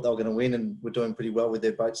they thought they were going to win and were doing pretty well with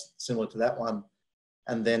their boats similar to that one.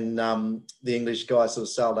 And then the English guys sort of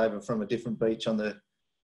sailed over from a different beach on the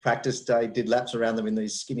practice day, did laps around them in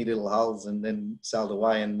these skinny little hulls, and then sailed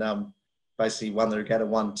away and basically won the regatta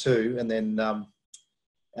 1-2. And then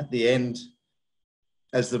at the end,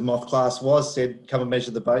 as the Moth class was, said, come and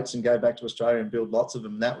measure the boats and go back to Australia and build lots of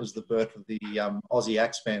them. And that was the birth of the Aussie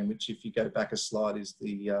Axeman, which, if you go back a slide, is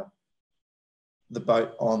the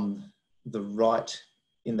boat on the right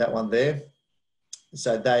in that one there.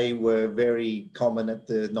 So they were very common at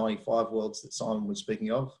the 95 Worlds that Simon was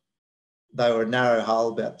speaking of. They were a narrow hull,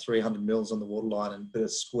 about 300 mils on the waterline, and a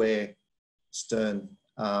square stern.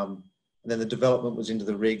 And then the development was into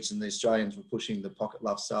the rigs, and the Australians were pushing the pocket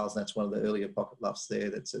luff sails, and that's one of the earlier pocket luffs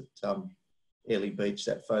there. That's at Airlie Beach,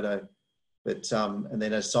 that photo. But and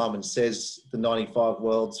then, as Simon says, the 95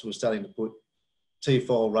 Worlds were starting to put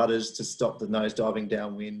T-foil rudders to stop the nose diving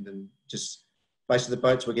downwind, and just basically the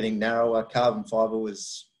boats were getting narrower. Carbon fibre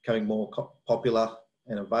was becoming more popular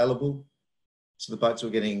and available. So the boats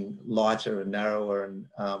were getting lighter and narrower, and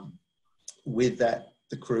with that,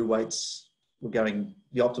 the crew weights were going,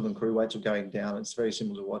 the optimum crew weights were going down. It's very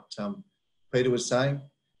similar to what Peter was saying.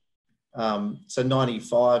 So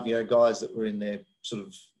 95, you know, guys that were in their sort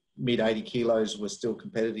of mid 80 kilos were still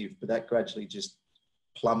competitive, but that gradually just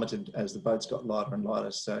plummeted as the boats got lighter and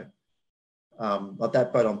lighter. So like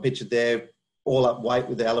that boat on picture there, all up weight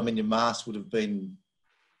with the aluminium mast would have been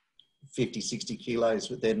 50, 60 kilos.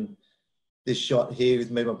 But then this shot here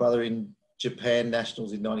with me and my brother in Japan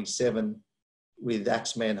Nationals in 97 with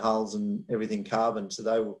Axeman hulls and everything carbon. So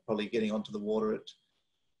they were probably getting onto the water at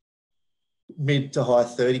mid to high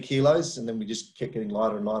 30 kilos. And then we just kept getting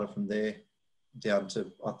lighter and lighter from there down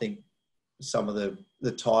to, I think, some of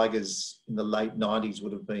the Tigers in the late 90s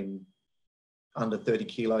would have been under 30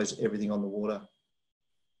 kilos, everything on the water.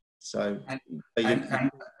 So,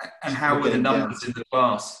 and how were the numbers in the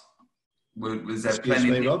class? Was there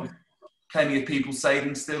plenty of people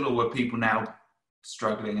sailing still, or were people now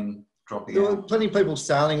struggling and dropping There out? were plenty of people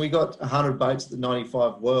sailing. We got 100 boats at the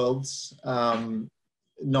 95 Worlds,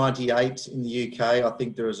 98 in the UK. I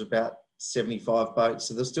think there was about 75 boats.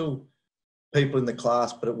 So there's still people in the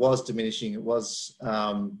class, but it was diminishing. It was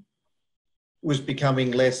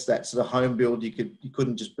becoming less that sort of home build. You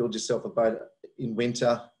couldn't just build yourself a boat in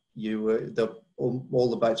winter. All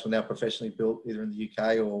the boats were now professionally built, either in the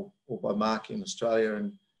UK or by Mark in Australia,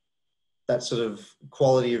 and that sort of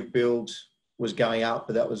quality of build was going up,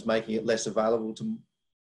 but that was making it less available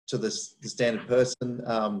to the standard person.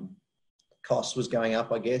 Cost was going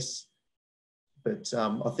up, I guess. But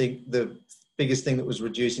I think the biggest thing that was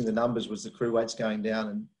reducing the numbers was the crew weights going down,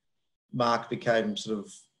 and Mark became sort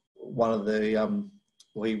of one of the,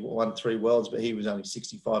 well, he won 3 worlds, but he was only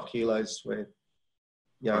 65 kilos, where,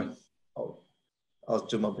 you know, I was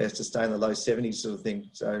doing my best to stay in the low 70s sort of thing.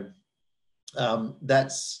 So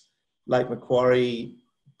that's Lake Macquarie,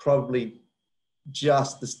 probably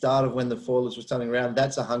just the start of when the foilers were starting around.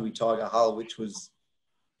 That's a Hungry Tiger hull, which was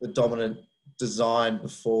the dominant design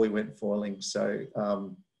before we went foiling. So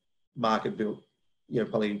Mark had built, you know,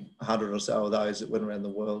 probably 100 or so of those that went around the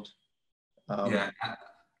world. Yeah,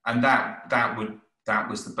 and that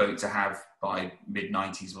was the boat to have by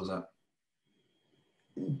mid-90s, was it?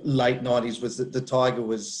 Late 90s was the Tiger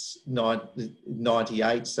was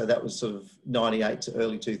 98, so that was sort of 98 to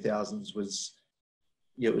early 2000s was,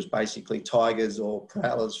 yeah, it was basically Tigers or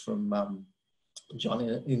Prowlers from John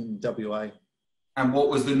in WA. And what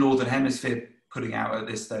was the Northern Hemisphere putting out at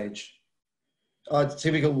this stage? It's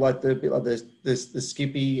typical, like the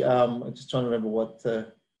Skippy. I'm just trying to remember what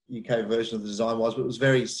the UK version of the design was, but it was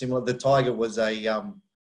very similar. The Tiger was a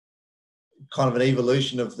kind of an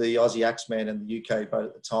evolution of the Aussie Axeman and the UK boat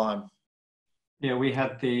at the time. Yeah, we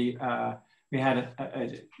had the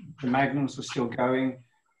Magnums were still going,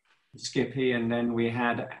 the Skippy, and then we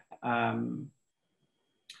had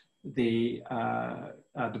the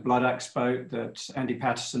Blood Axe boat that Andy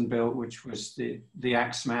Patterson built, which was the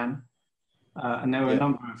Axeman, and there were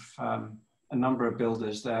a number of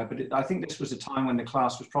builders there. But I think this was a time when the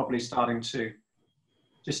class was probably starting to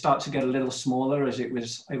start to get a little smaller, as it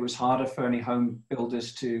was harder for any home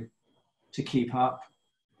builders to keep up.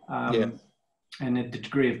 And the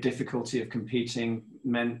degree of difficulty of competing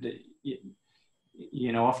meant that,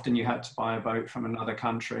 you know, often you had to buy a boat from another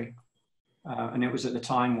country. And it was at the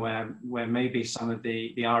time where maybe some of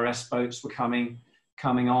the RS boats were coming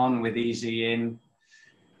on with easy in,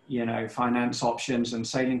 you know, finance options, and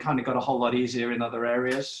sailing kind of got a whole lot easier in other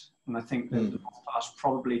areas. And I think that the class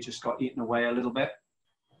probably just got eaten away a little bit.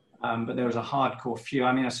 But there was a hardcore few.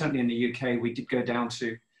 I mean, certainly in the UK, we did go down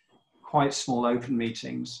to quite small open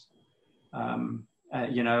meetings,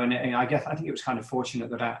 you know, and I think it was kind of fortunate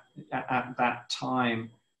that at that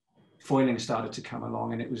time, foiling started to come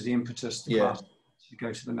along, and it was the impetus the class to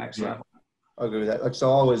go to the next level. I agree with that. Like,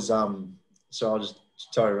 so I was, so I'll just,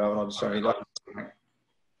 sorry, Rohan, I'll just sorry.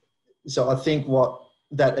 So I think what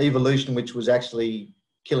that evolution, which was actually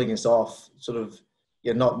killing us off, sort of,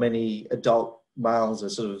 yeah, not many adult males are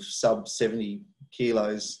sort of sub 70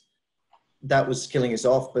 kilos. That was killing us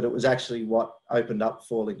off, but it was actually what opened up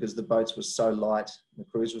foiling, because the boats were so light, the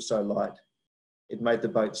crews were so light. It made the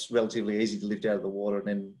boats relatively easy to lift out of the water and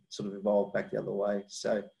then sort of evolve back the other way.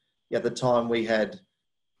 So yeah, at the time we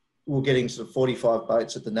were getting sort of 45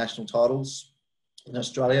 boats at the national titles in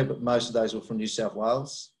Australia, but most of those were from New South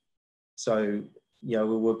Wales. So, you know,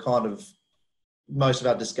 we were kind of, most of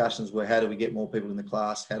our discussions were, how do we get more people in the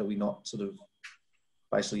class? How do we not sort of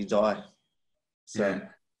basically die? So,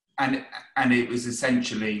 yeah. And it was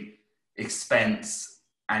essentially expense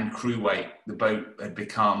and crew weight. The boat had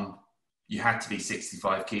become, you had to be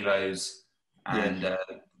 65 kilos, and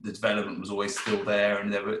the development was always still there,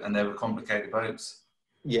 and there were complicated boats.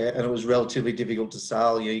 Yeah, and it was relatively difficult to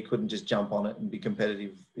sail. You couldn't just jump on it and be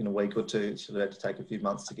competitive in a week or two. So it had to take a few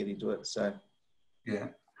months to get into it. So, yeah.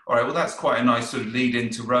 All right. Well, that's quite a nice sort of lead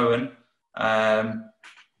into Rohan.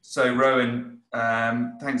 So Rohan,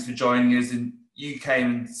 thanks for joining us. And you came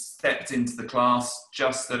and stepped into the class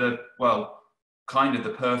just at kind of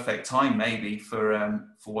the perfect time, maybe for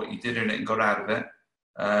what you did in it and got out of it.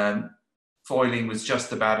 Foiling was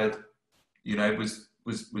just about it, you know, was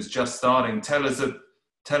just starting. Tell us a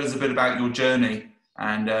bit about your journey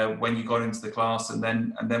and when you got into the class, and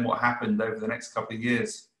then what happened over the next couple of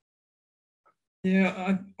years.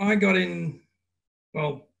 Yeah, I got in.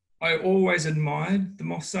 Well, I always admired the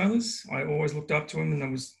Moth sailors. I always looked up to them,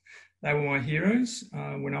 and they were my heroes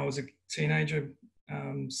when I was a teenager,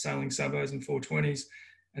 sailing subos and 420s.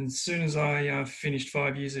 And as soon as I finished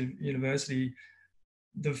 5 years of university,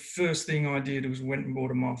 the first thing I did was went and bought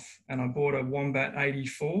a Moth, and I bought a Wombat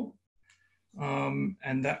 84.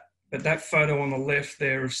 But that photo on the left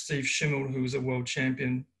there of Steve Schimmel, who was a world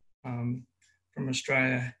champion from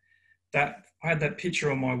Australia, that I had that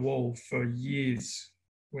picture on my wall for years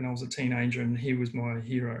when I was a teenager, and he was my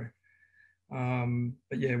hero.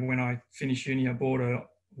 But yeah, when I finished uni, I bought a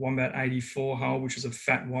Wombat 84 hull, which is a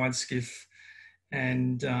fat wide skiff,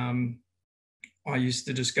 and I used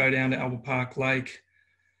to just go down to Albert Park Lake,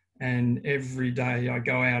 and every day I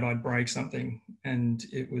go out, I'd break something, and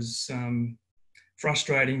it was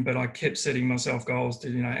frustrating. But I kept setting myself goals to,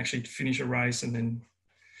 you know, actually finish a race, and then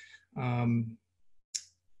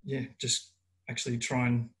yeah, just actually try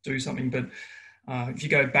and do something. But if you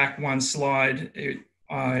go back one slide,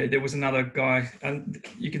 there was another guy, and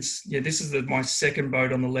you can, yeah, this is my second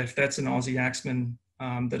boat on the left. That's an Aussie axeman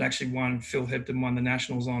that actually won. Phil Hebden won the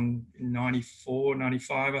Nationals in 94,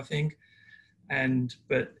 95, I think.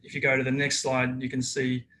 But if you go to the next slide, you can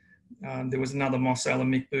see there was another Moss sailor,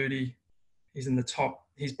 Mick Booty. He's in the top,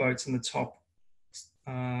 his boat's in the top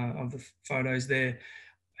of the photos there.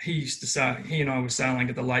 He used to sail, he and I were sailing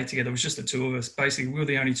at the lake together. It was just the two of us. Basically, we were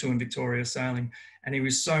the only two in Victoria sailing, and he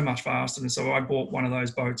was so much faster. And so I bought one of those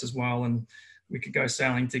boats as well, and we could go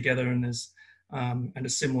sailing together, and there's at a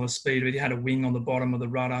similar speed. But he had a wing on the bottom of the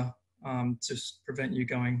rudder to prevent you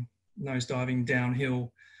going nosediving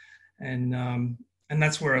downhill. And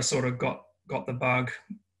that's where I sort of got the bug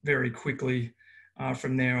very quickly.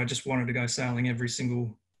 From there, I just wanted to go sailing every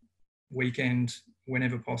single weekend,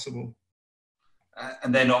 whenever possible.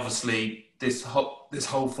 And then obviously this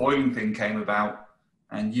whole foiling thing came about,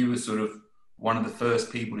 and you were sort of one of the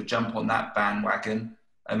first people to jump on that bandwagon.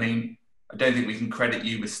 I mean, I don't think we can credit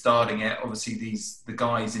you with starting it. Obviously, the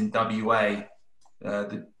guys in WA,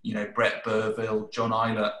 Brett Burville, John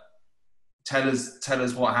Eilert. Tell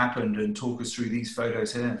us what happened and talk us through these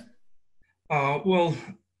photos here. Well,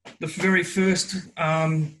 the very first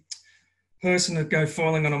person to go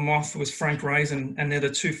foiling on a Moth was Frank Raisin, and they're the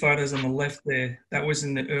two photos on the left there. That was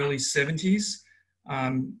in the early 70s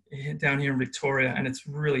down here in Victoria, and it's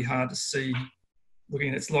really hard to see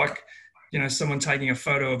looking. It's like, you know, someone taking a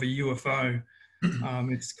photo of a UFO.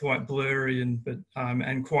 It's quite blurry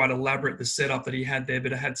and quite elaborate, the setup that he had there,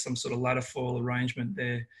 but it had some sort of ladder foil arrangement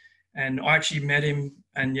there. And I actually met him,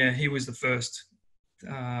 and yeah, he was the first.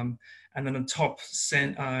 And then on top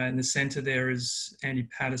in the centre there is Andy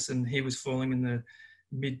Patterson. He was foiling in the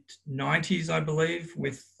mid-90s, I believe,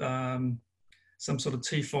 with some sort of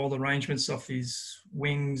T-foil arrangements off his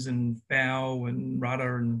wings and bow and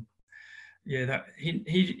rudder. And yeah, that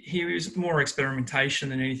he was more experimentation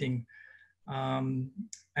than anything. And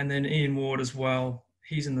then Ian Ward as well.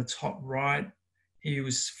 He's in the top right. He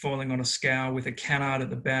was foiling on a scow with a canard at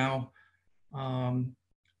the bow.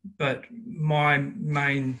 But my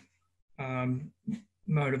main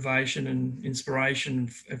motivation and inspiration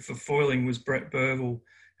for foiling was Brett Burville,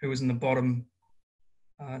 who was in the bottom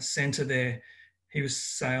centre there. He was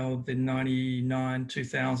sailed the 99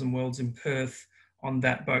 2000 Worlds in Perth on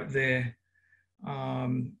that boat there.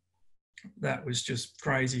 That was just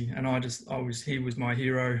crazy, and he was my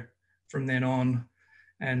hero from then on,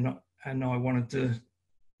 and I wanted to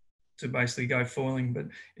basically go foiling. But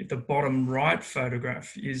if the bottom right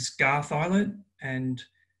photograph is Garth Eilert, and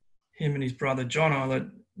him and his brother John Eilert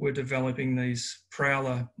were developing these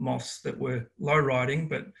prowler moths that were low riding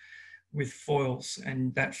but with foils,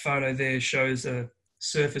 and that photo there shows a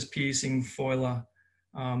surface piercing foiler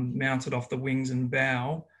mounted off the wings and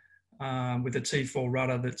bow with a T-foil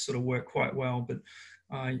rudder that sort of worked quite well. But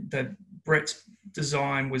that Brett's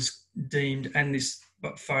design was deemed, and this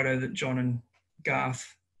photo that John and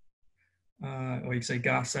Garth, or you can say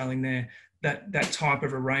Garth sailing there, that type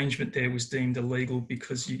of arrangement there was deemed illegal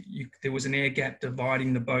because there was an air gap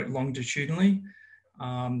dividing the boat longitudinally.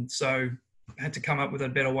 So I had to come up with a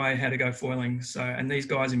better way how to go foiling. So, and these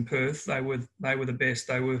guys in Perth, they were the best.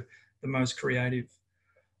 They were the most creative.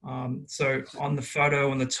 So on the photo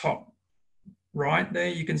on the top right there,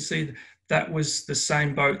 you can see that was the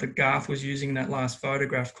same boat that Garth was using in that last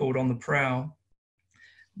photograph, called On the Prow.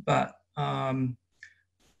 But both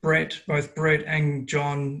Brett and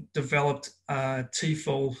John developed a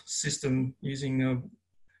T-foil system using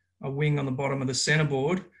a wing on the bottom of the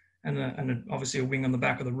centerboard and obviously a wing on the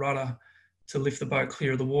back of the rudder to lift the boat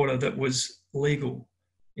clear of the water that was legal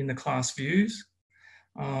in the class views.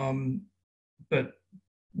 But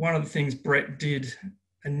one of the things Brett did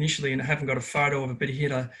initially, and I haven't got a photo of it, but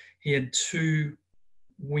he had two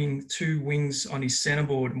wings on his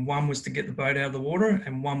centerboard, and one was to get the boat out of the water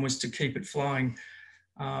and one was to keep it flying.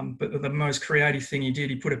 But the most creative thing he did,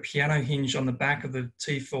 he put a piano hinge on the back of the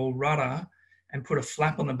T-foil rudder and put a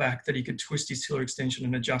flap on the back that he could twist his tiller extension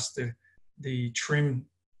and adjust the trim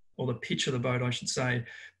or the pitch of the boat, I should say.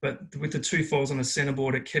 But with the two foils on the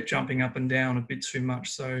centerboard, it kept jumping up and down a bit too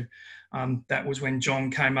much. So that was when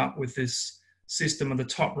John came up with this system of the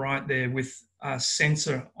top right there with a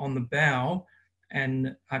sensor on the bow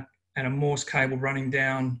and a Morse cable running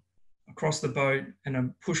down across the boat and a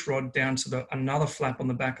push rod down to another flap on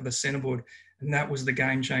the back of the centerboard. And that was the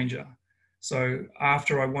game changer. So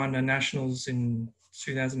after I won the Nationals in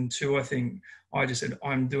 2002, I think, I just said,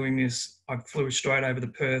 I'm doing this. I flew straight over to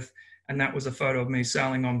Perth, and that was a photo of me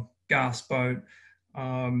sailing on Garth's boat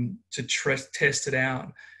to test it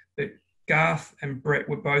out. But Garth and Brett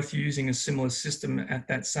were both using a similar system at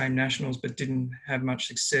that same Nationals, but didn't have much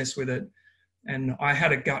success with it. And I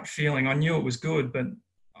had a gut feeling. I knew it was good, but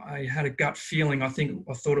I had a gut feeling. I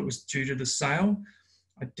thought it was due to the sail.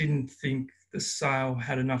 I didn't think the sail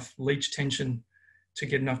had enough leech tension to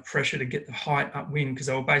get enough pressure to get the height upwind, because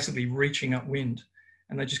they were basically reaching upwind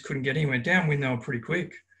and they just couldn't get anywhere. Downwind, they were pretty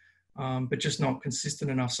quick, but just not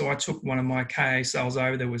consistent enough. So I took one of my KA sails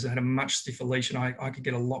over there, had a much stiffer leash, and I could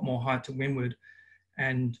get a lot more height to windward.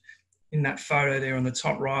 And in that photo there on the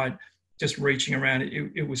top right, just reaching around,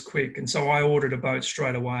 it was quick. And so I ordered a boat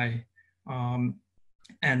straight away.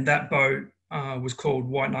 And that boat was called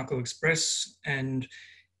White Knuckle Express. And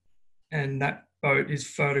that boat is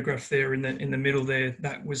photographed there in the middle there.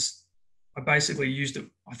 I basically used it,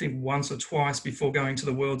 I think, once or twice before going to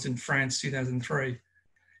the Worlds in France, 2003.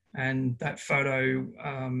 And that photo,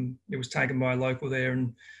 it was taken by a local there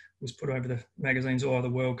and was put over the magazines all over the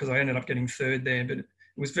world, because I ended up getting third there. But it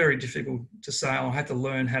was very difficult to sail. I had to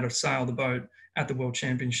learn how to sail the boat at the World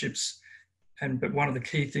Championships. But one of the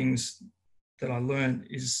key things that I learned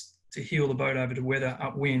is to heel the boat over to weather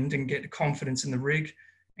upwind and get confidence in the rig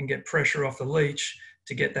and get pressure off the leech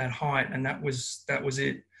to get that height. And that was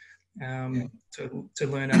it, to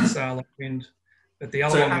learn how to sail upwind. But the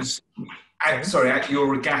other one was... at your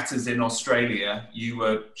regattas in Australia, you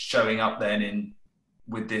were showing up then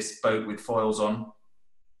with this boat with foils on?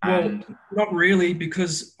 Well, not really,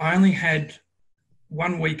 because I only had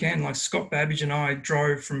one weekend. Like Scott Babbage and I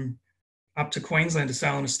drove from up to Queensland to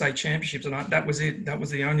sail on the state championships, and that was it. That was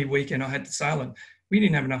the only weekend I had to sail it. We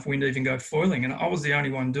didn't have enough wind to even go foiling, and I was the only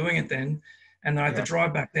one doing it then. And then I had to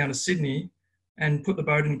drive back down to Sydney and put the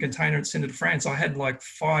boat in a container and send it to France. I had like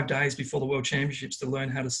 5 days before the World Championships to learn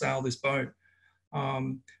how to sail this boat.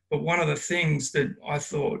 But one of the things that I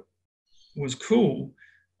thought was cool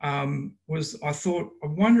was I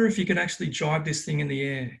wonder if you could actually jibe this thing in the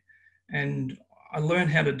air. And I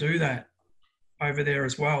learned how to do that over there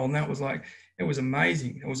as well. And that was it was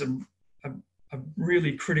amazing. It was a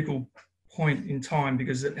really critical point in time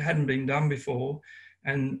because it hadn't been done before.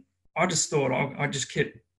 And I just thought, I just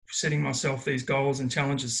kept setting myself these goals and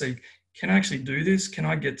challenges, see, can I actually do this? Can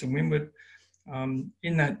I get to windward?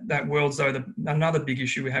 In that Worlds though, another big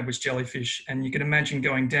issue we had was jellyfish. And you can imagine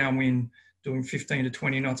going downwind, doing 15 to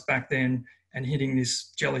 20 knots back then and hitting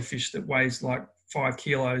this jellyfish that weighs like 5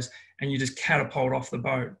 kilos and you just catapult off the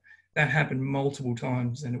boat. That happened multiple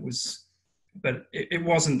times, and but it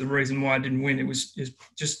wasn't the reason why I didn't win. I was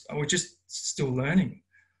just still learning.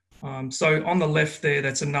 So on the left there,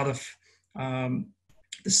 that's another, the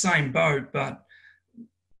same boat, but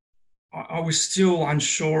I was still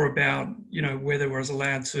unsure about, whether I was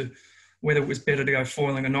allowed to, whether it was better to go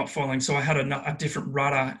foiling or not foiling. So I had a different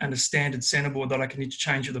rudder and a standard centerboard that I could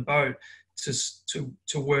interchange with the boat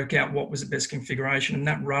to work out what was the best configuration. And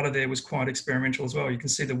that rudder there was quite experimental as well. You can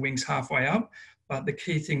see the wings halfway up, but the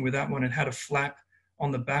key thing with that one, it had a flap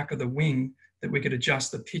on the back of the wing that we could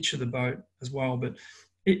adjust the pitch of the boat as well. But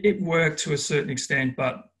it worked to a certain extent,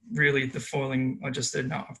 but really the foiling, I just said,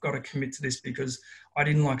 no, I've got to commit to this because I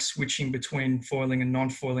didn't like switching between foiling and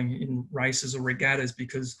non-foiling in races or regattas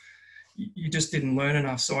because you just didn't learn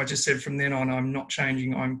enough. So I just said from then on, I'm not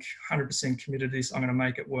changing. I'm 100% committed to this. I'm going to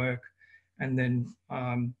make it work. And then,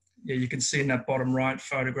 you can see in that bottom right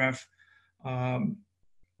photograph,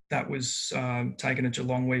 that was taken at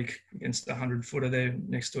Geelong Week against the 100-footer there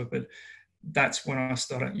next to it. But that's when I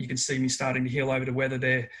started, you can see me starting to heel over to weather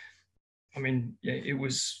there. I mean, it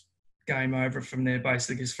was game over from there,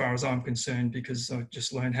 basically, as far as I'm concerned, because I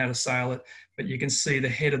just learned how to sail it. But you can see the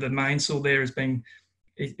head of the mainsail there has been,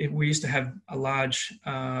 we used to have a large,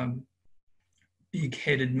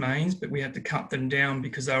 big-headed mains, but we had to cut them down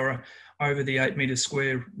because they were over the 8 metre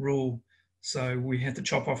square rule. So we had to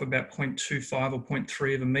chop off about 0.25 or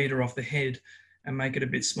 0.3 of a metre off the head and make it a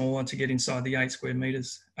bit smaller to get inside the 8 square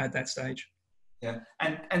metres at that stage. Yeah.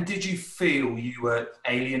 And did you feel you were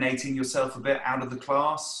alienating yourself a bit out of the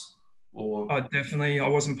class? Or definitely, I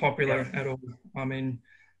wasn't popular at all. I mean,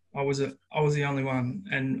 I was the only one,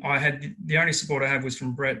 and I had the only support I had was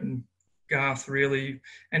from Brett and Garth really,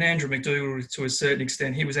 and Andrew McDougall to a certain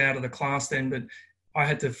extent. He was out of the class then, but I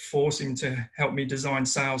had to force him to help me design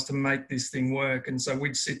sails to make this thing work. And so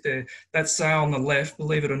we'd sit there. That sail on the left,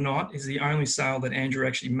 believe it or not, is the only sail that Andrew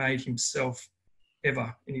actually made himself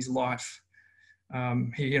ever in his life.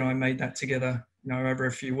 He and I made that together, over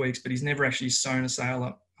a few weeks, but he's never actually sewn a sail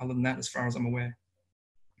up other than that, as far as I'm aware.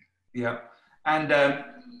 Yeah. And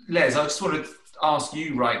Les, I just want to ask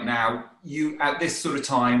you right now, you at this sort of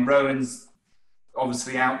time, Rohan's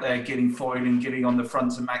obviously out there getting foiling, getting on the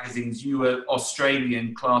fronts of magazines. You were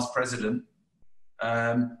Australian class president.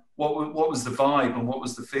 What was the vibe and what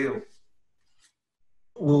was the feel?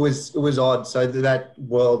 Well, it was odd. So that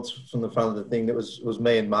Worlds from the front of the thing, that was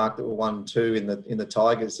me and Mark that were 1-2 in the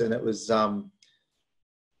Tigers, and it was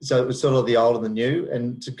so it was sort of the old and the new.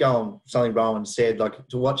 And to go on something Rohan said, like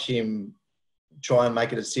to watch him try and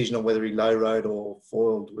make a decision on whether he low rode or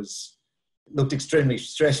foiled looked extremely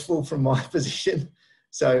stressful from my position.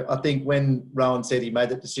 So I think when Rohan said he made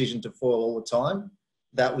that decision to foil all the time,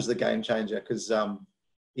 that was the game changer, because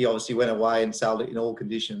he obviously went away and sailed it in all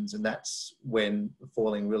conditions, and that's when the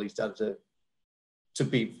foiling really started to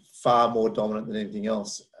be far more dominant than anything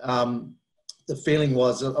else. The feeling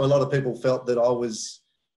was a lot of people felt that I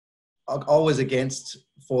was against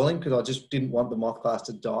foiling because I just didn't want the Moth class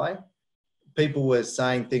to die. People were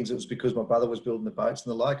saying things, it was because my brother was building the boats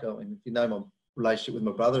and the like. I mean, if you know my relationship with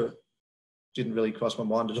my brother, it didn't really cross my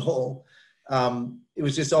mind at all. It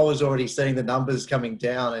was just I was already seeing the numbers coming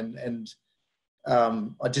down, and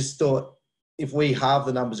I just thought if we halve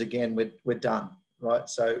the numbers again, we're done, right?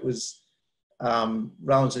 So it was,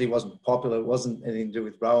 Rohan said he wasn't popular. It wasn't anything to do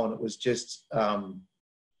with Rohan. It was just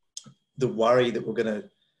the worry that we're going to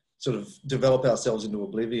sort of develop ourselves into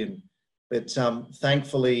oblivion. But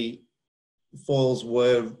thankfully, foils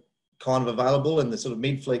were kind of available, and the sort of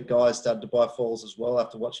mid-fleet guys started to buy foils as well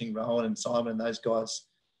after watching Rohan and Simon and those guys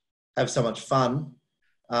have so much fun.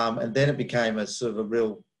 And then it became a sort of a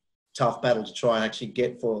real tough battle to try and actually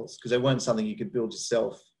get foils, because they weren't something you could build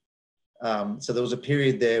yourself. So there was a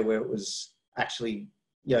period there where it was actually,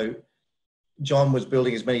 John was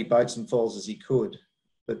building as many boats and foils as he could,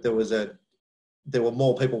 but there were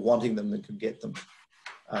more people wanting them than could get them.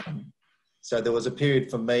 So there was a period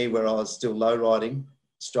for me where I was still low riding,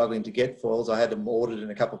 struggling to get foils. I had them ordered in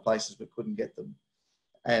a couple of places but couldn't get them.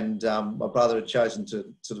 And my brother had chosen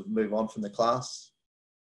to sort of move on from the class.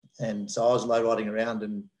 And so I was low riding around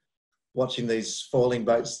and watching these foiling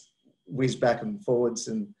boats whiz back and forwards.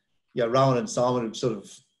 And Rohan and Simon would sort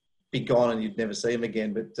of be gone and you'd never see them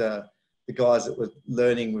again. But the guys that were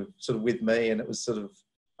learning were sort of with me, and it was sort of,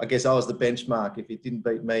 I guess I was the benchmark. If you didn't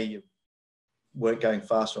beat me, you weren't going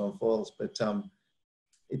faster on foils. But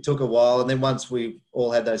it took a while, and then once we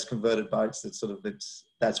all had those converted boats,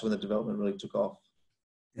 that's when the development really took off.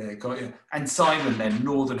 Yeah, got you. And Simon, then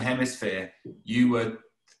Northern Hemisphere, you were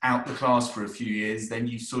out the class for a few years. Then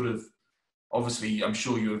you sort of, obviously, I'm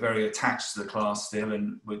sure you were very attached to the class still,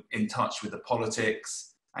 and were in touch with the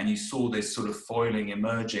politics. And you saw this sort of foiling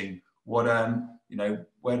emerging. What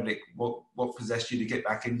what possessed you to get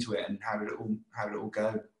back into it, and how did it all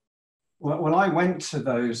go? Well, I went to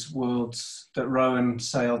those Worlds that Rohan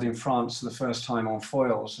sailed in France for the first time on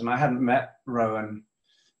foils, and I hadn't met Rohan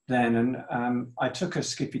then. And I took a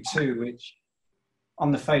Skippy 2, which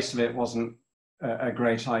on the face of it wasn't a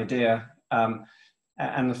great idea. And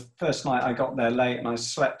the first night I got there late, and I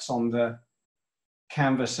slept on the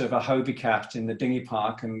canvas of a Hobie Caft in the dinghy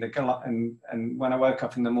park, and when I woke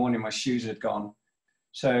up in the morning, my shoes had gone.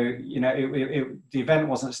 So, the event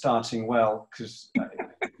wasn't starting well because I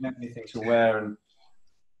didn't have anything to wear. And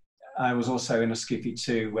I was also in a Skippy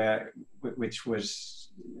 2 which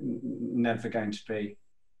was never going to be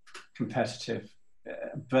competitive.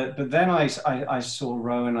 But then I saw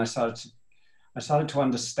Rohan. I started to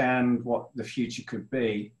understand what the future could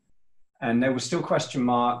be. And there were still question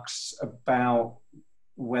marks about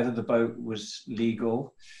whether the boat was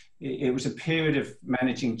legal. It was a period of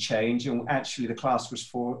managing change, and actually the class was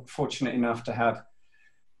fortunate enough to have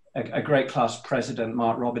a great class president,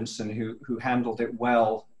 Mark Robinson, who handled it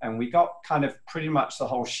well, and we got kind of pretty much the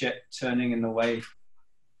whole ship turning in the way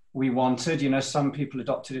we wanted. Some people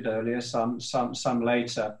adopted it earlier, some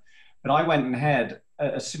later, but I went ahead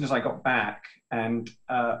as soon as I got back and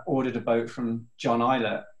ordered a boat from John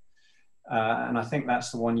Eilert, and I think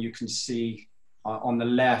that's the one you can see on the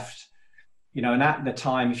left. And at the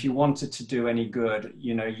time, if you wanted to do any good,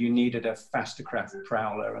 you needed a fastercraft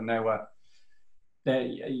prowler, and there were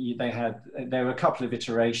a couple of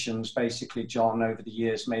iterations. Basically, John over the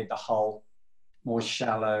years made the hull more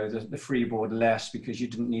shallow, the freeboard less, because you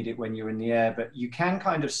didn't need it when you were in the air. But you can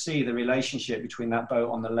kind of see the relationship between that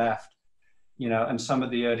boat on the left you know, and some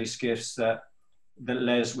of the early skiffs that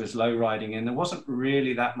Les was low riding in, there wasn't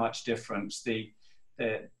really that much difference. The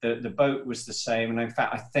boat was the same, and in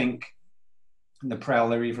fact, I think the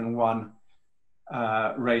Prowler even won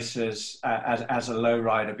races as a low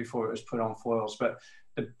rider before it was put on foils. But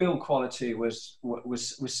the build quality was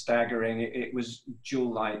staggering. It was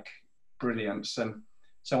jewel-like brilliance. And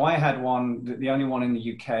so I had one, the only one in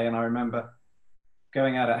the UK, and I remember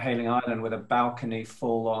going out at Hayling Island with a balcony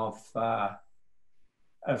full of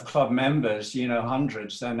club members, you know,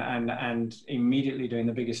 hundreds, and immediately doing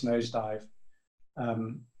the biggest nosedive.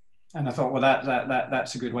 And I thought, well,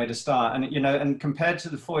 that's a good way to start. And, you know, and compared to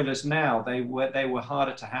the foilers now, they were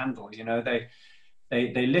harder to handle. You know, they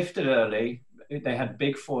lifted early. They had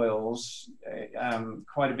big foils,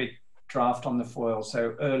 quite a big draft on the foil.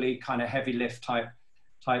 So early kind of heavy lift type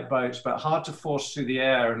boats, but hard to force through the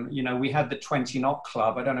air. And, you know, we had the 20 knot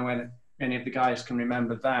club. I don't know when any of the guys can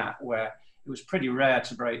remember that, where it was pretty rare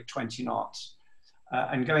to break 20 knots.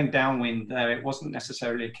 And going downwind there, it wasn't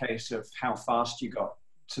necessarily a case of how fast you got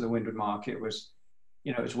to the windward mark. It was,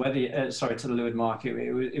 you know, it was whether, to the leeward mark.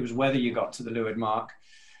 It was whether you got to the leeward mark,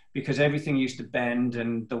 because everything used to bend,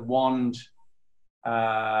 and the wand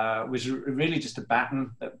was really just a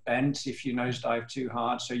batten that bent if you nosedive too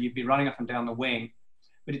hard. So you'd be running up and down the wing,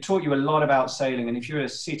 but it taught you a lot about sailing. And if you're a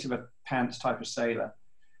seat of a pants type of sailor,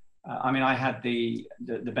 I mean, I had the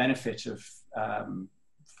benefit of,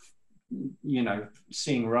 you know,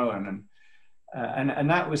 seeing Rohan, and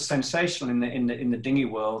that was sensational in the dinghy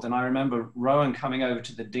world. And I remember Rohan coming over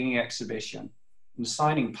to the dinghy exhibition and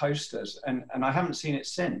signing posters, and I haven't seen it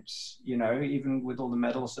since, you know, even with all the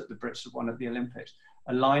medals that the Brits have won at the Olympics,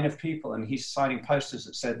 a line of people, and he's signing posters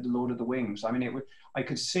that said the Lord of the Wings. I mean, I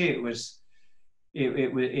could see it was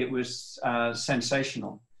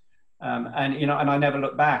sensational. And, you know, and I never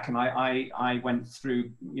looked back, and I went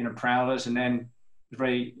through, you know, Prowlers, and then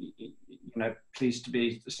very, you know, pleased to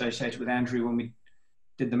be associated with Andrew when we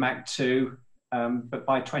did the Mach 2. But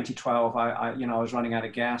by 2012, you know, I was running out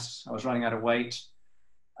of gas, I was running out of weight,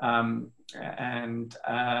 and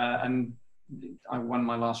I won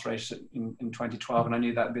my last race in 2012, and I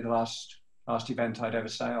knew that would be the last event I'd ever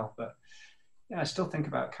sail. But yeah, I still think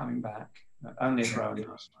about coming back, only if Rohan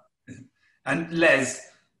does. And Les,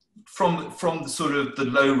 from the sort of the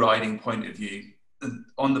low riding point of view,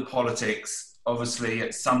 on the politics, obviously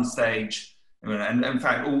at some stage, and in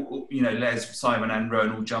fact, all, you know, Les, Simon and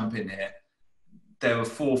Rohan all jump in here. There were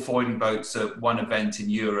 4 foiling boats at one event in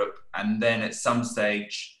Europe, and then at some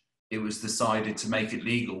stage it was decided to make it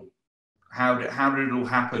legal. How did it all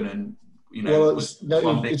happen? And, you know, well, it's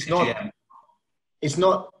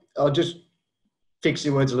not. I'll just fix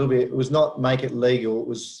your words a little bit. It was not make it legal. It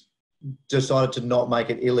was decided to not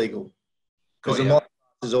make it illegal. Because the model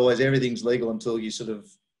is always everything's legal until you sort of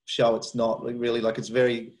show it's not. Like, really, like, it's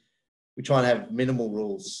very. We try and have minimal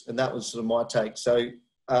rules, and that was sort of my take. So.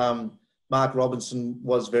 Mark Robinson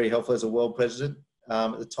was very helpful as a world president.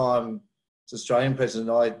 At the time, as Australian president,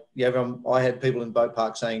 I had people in boat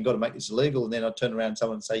parks saying, you've got to make this illegal. And then I'd turn around to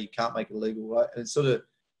someone and say, you can't make it illegal, right? And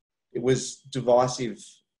it was divisive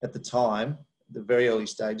at the time, the very early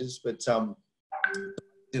stages, but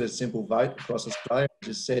did a simple vote across Australia.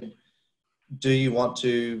 Just said, do you want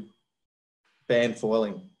to ban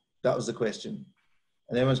foiling? That was the question.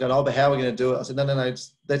 And everyone's going, oh, but how are we going to do it? I said, no,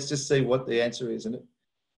 let's just see what the answer is. And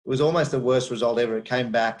it was almost the worst result ever. It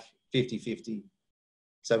came back 50-50.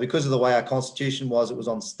 So because of the way our constitution was, it was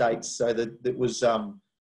on states. So that it was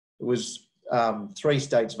 3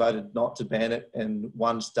 states voted not to ban it, and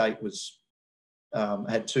 1 state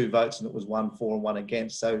had 2 votes, and it was 1 for and 1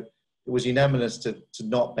 against. So it was unanimous to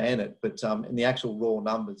not ban it. But in the actual raw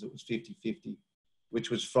numbers, it was 50-50, which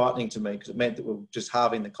was frightening to me because it meant that we were just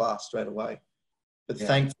halving the class straight away. But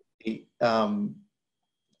thankfully,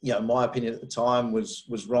 you know, my opinion at the time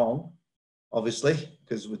was wrong, obviously,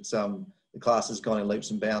 because the class has gone in leaps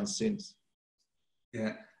and bounds since.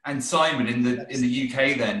 Yeah, and Simon, in the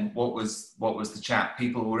UK, then what was the chat?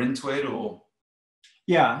 People were into it, or?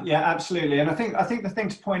 Yeah, absolutely. And I think the thing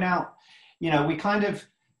to point out, you know, we kind of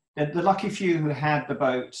the lucky few who had the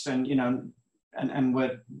boats, and you know, and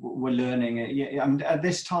were learning it. And at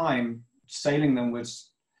this time, sailing them was.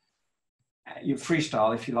 Your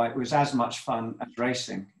freestyle, if you like, was as much fun as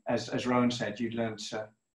racing. As Rohan said, you'd learn to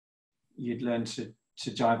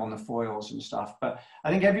jive on the foils and stuff. But I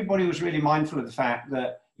think everybody was really mindful of the fact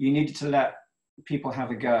that you needed to let people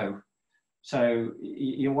have a go. So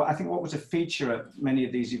I think what was a feature at many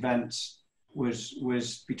of these events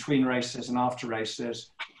was between races and after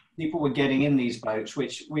races, people were getting in these boats,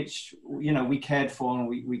 which you know, we cared for and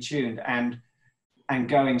we tuned, and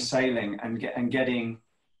going sailing and getting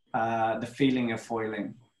the feeling of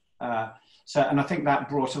foiling. And I think that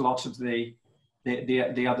brought a lot of the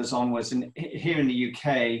others onwards. And here in the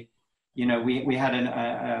UK, you know, we had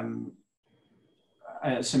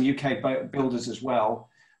some UK builders as well,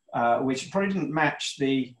 which probably didn't match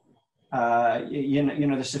the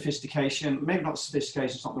the sophistication, maybe not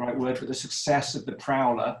sophistication, it's not the right word, but the success of the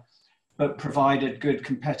Prowler, but provided good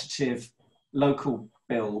competitive local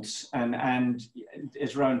builds. And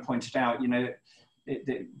as Rohan pointed out, you know,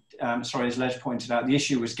 as Les pointed out, the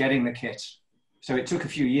issue was getting the kit. So it took a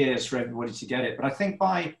few years for everybody to get it. But I think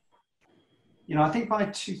by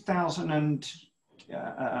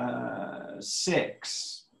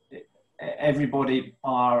 2006, everybody,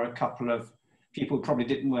 bar a couple of people who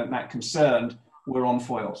probably weren't that concerned, were on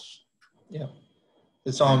foils. Yeah.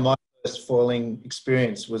 It's on my first foiling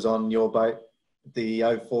experience was on your boat, the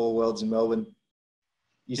 04 Worlds in Melbourne.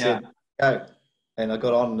 You said, go. And I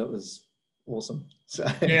got on and it was awesome. So.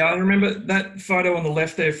 Yeah, I remember that photo on the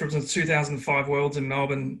left there from the 2005 Worlds in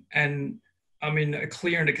Melbourne. And I mean, a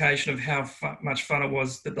clear indication of how much fun it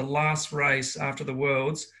was that the last race after the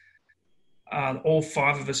Worlds, all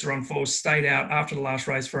 5 of us were on foils, stayed out after the last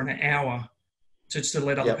race for an hour just to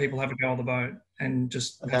let other people have a go on the boat and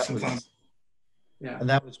just have some fun. Yeah. And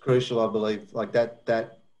that was crucial, I believe. Like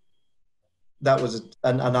that was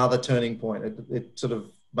another turning point. It sort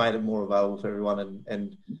of made it more available to everyone.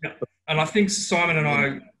 And I think Simon and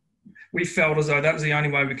I, we felt as though that was the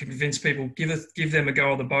only way we could convince people, give them a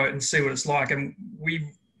go on the boat and see what it's like. And we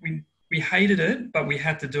hated it, but we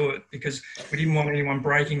had to do it because we didn't want anyone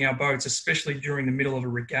breaking our boats, especially during the middle of a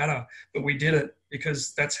regatta. But we did it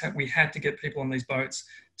because that's how we had to get people on these boats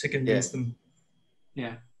to convince them.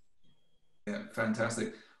 Yeah. Yeah,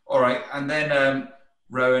 fantastic. All right, and then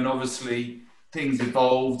Rohan, obviously things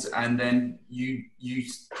evolved, and then you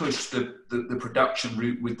pushed the production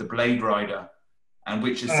route with the Blade Rider, and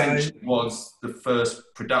which essentially was the first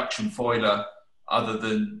production foiler other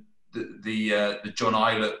than the John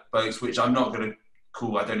Eilert boats, which I'm not going to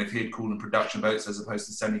call, I don't know if he'd call them production boats as opposed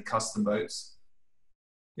to semi-custom boats.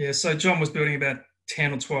 Yeah, so John was building about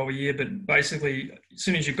 10 or 12 a year, but basically as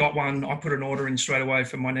soon as you got one, I put an order in straight away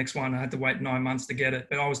for my next one. I had to wait 9 months to get it,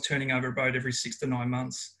 but I was turning over a boat every 6 to 9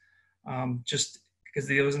 months, just because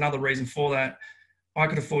there was another reason for that. I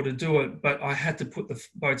could afford to do it, but I had to put the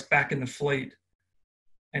boats back in the fleet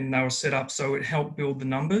and they were set up, so it helped build the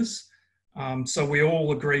numbers. So we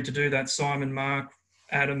all agreed to do that. Simon, Mark,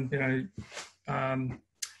 Adam,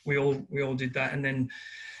 we all did that. And then,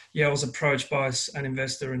 I was approached by an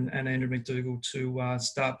investor and Andrew McDougall to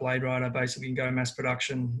start Blade Rider, basically, and go mass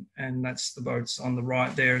production. And that's the boats on the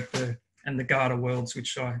right there, and the Garter Worlds,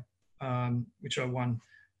 which I won.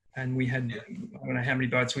 And we had, I don't know how many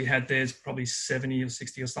boats we had. There's probably 70 or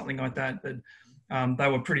 60 or something like that. But they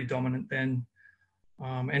were pretty dominant then.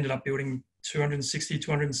 Ended up building 260,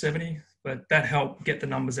 270. But that helped get the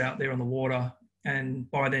numbers out there on the water.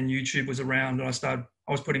 And by then YouTube was around, and I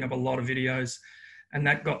was putting up a lot of videos, and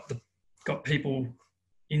that got people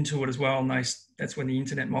into it as well. And that's when the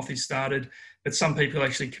internet mothies started. But some people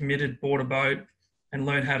actually committed, bought a boat and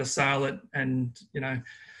learned how to sail it. And,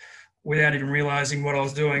 without even realizing what I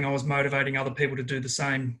was doing, I was motivating other people to do the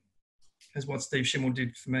same as what Steve Schimmel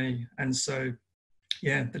did for me. And so,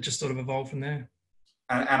 that just sort of evolved from there.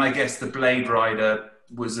 And I guess the Blade Rider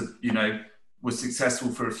was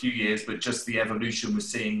successful for a few years, but just the evolution we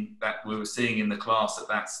were seeing in the class at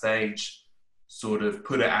that stage sort of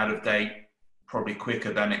put it out of date probably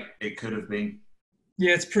quicker than it could have been.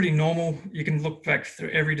 Yeah, it's pretty normal. You can look back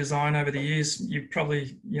through every design over the years. You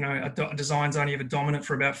probably, a design's only ever dominant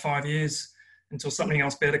for about 5 years until something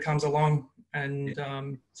else better comes along. And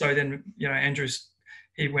so then, Andrews,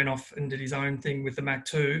 he went off and did his own thing with the Mac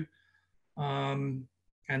 2. And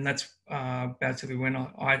that's basically when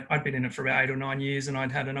I'd been in it for about 8 or 9 years, and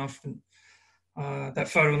I'd had enough. And that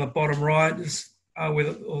photo on the bottom right is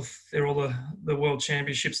they're all the world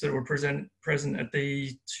championships that were present at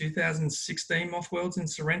the 2016 Moth Worlds in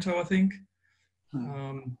Sorrento, I think,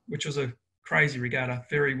 which was a crazy regatta,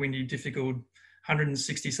 very windy, difficult,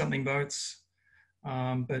 160 something boats,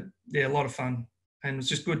 but a lot of fun, and it's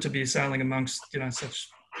just good to be sailing amongst such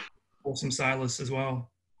awesome sailors as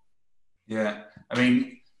well. Yeah, I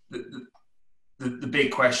mean, the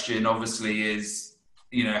big question obviously is,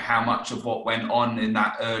 how much of what went on in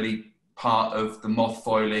that early part of the moth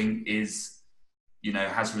foiling is,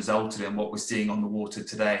 has resulted in what we're seeing on the water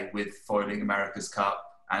today with foiling America's Cup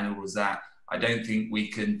and all of that. I don't think we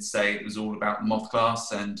can say it was all about moth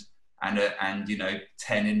class and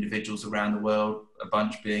 10 individuals around the world, a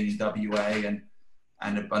bunch being in WA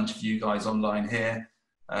and a bunch of you guys online here.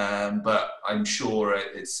 But I'm sure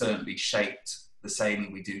it certainly shaped the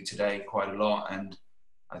sailing we do today quite a lot. And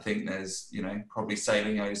I think there's, you know, probably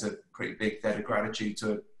sailing owes a pretty big debt of gratitude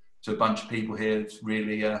to a bunch of people here that's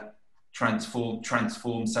really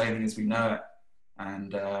transformed sailing as we know it.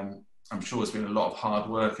 And I'm sure it's been a lot of hard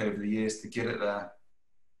work over the years to get it there.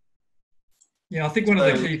 Yeah, I think one of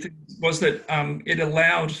the key things was that it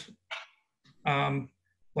allowed,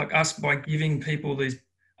 like us, by giving people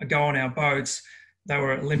a go on our boats. They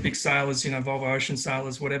were Olympic sailors, you know, Volvo Ocean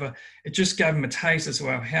sailors, whatever. It just gave them a taste as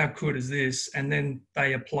well. How good is this? And then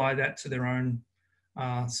they apply that to their own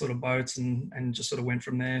sort of boats and just sort of went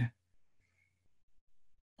from there.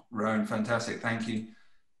 Rohan, fantastic. Thank you.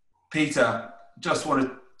 Peter, just want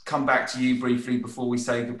to come back to you briefly before we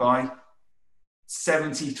say goodbye.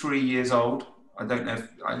 73 years old. I don't know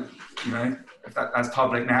if that's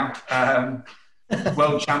public now.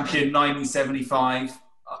 World champion 1975.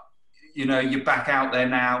 You know, you're back out there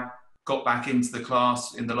now, got back into the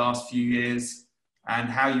class in the last few years, and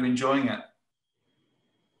how are you enjoying it?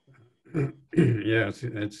 Yeah,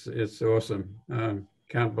 it's awesome.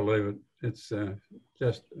 Can't believe it. It's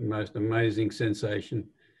just the most amazing sensation.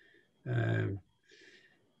 And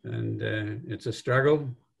it's a struggle,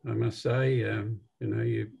 I must say. You know,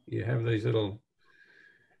 you have these little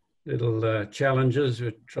challenges.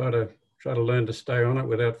 We try to learn to stay on it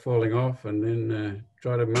without falling off, and then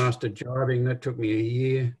try to master jibing. That took me a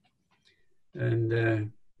year,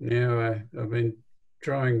 and now I've been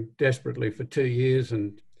trying desperately for 2 years,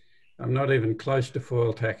 and I'm not even close to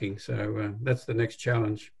foil tacking. So that's the next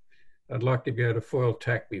challenge. I'd like to be able to foil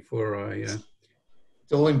tack before I.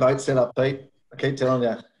 It's all in boat setup, Pete. I keep telling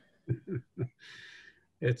you.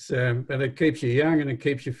 It's but it keeps you young and it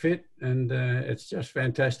keeps you fit, and it's just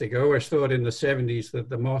fantastic. I always thought in the 70s that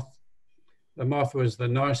the Moth was the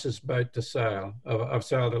nicest boat to sail. I've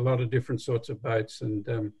sailed a lot of different sorts of boats,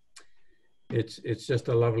 and it's just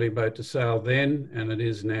a lovely boat to sail then, and it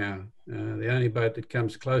is now. The only boat that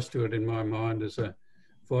comes close to it in my mind is a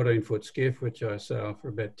 14-foot skiff, which I sailed for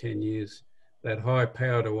about 10 years. That high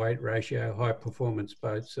power to weight ratio, high performance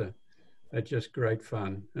boats are just great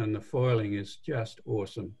fun, and the foiling is just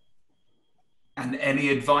awesome. And any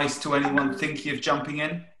advice to anyone thinking of jumping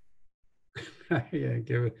in? Yeah,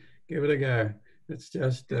 give it a go. It's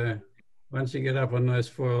just once you get up on those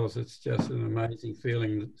foils, it's just an amazing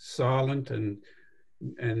feeling. Silent and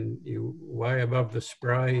you way above the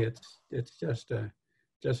spray. It's just an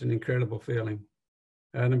incredible feeling.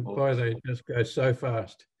 And boy, they just go so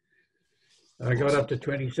fast. I got up to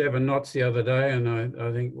 27 knots the other day, and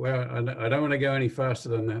I think, well, I don't want to go any faster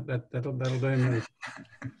than that. That'll do me.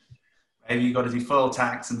 Maybe you've got to do foil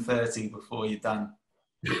tacks and 30 before you're done.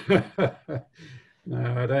 No,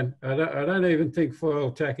 I don't even think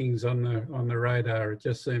foil tacking's on the radar. It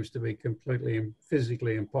just seems to be completely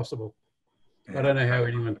physically impossible. Yeah. I don't know how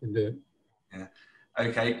anyone can do it. Yeah.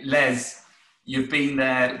 Okay, Les, you've been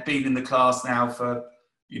in the class now for,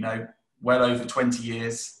 you know, well over 20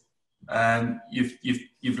 years.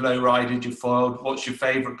 You've low-rided, you've foiled. What's your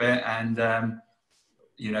favourite bit? And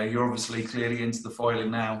you know, you're obviously clearly into the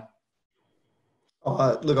foiling now.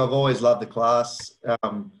 Look, I've always loved the class.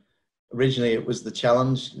 Originally, it was the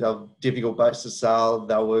challenge. They were difficult boats to sail.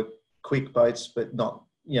 They were quick boats, but not,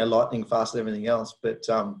 you know, lightning fast and everything else. But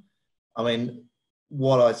I mean,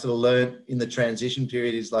 what I sort of learned in the transition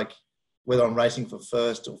period is, like, whether I'm racing for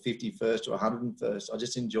first or 51st or 101st, I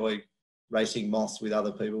just enjoy racing Moths with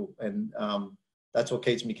other people, and that's what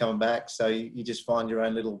keeps me coming back. So you just find your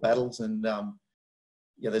own little battles, and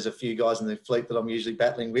yeah, there's a few guys in the fleet that I'm usually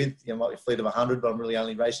battling with. You know, might be a fleet of 100, but I'm really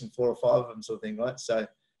only racing 4 or 5 of them, sort of thing, right? So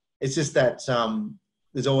it's just that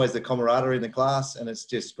there's always the camaraderie in the class, and it's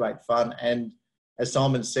just great fun. And as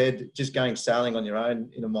Simon said, just going sailing on your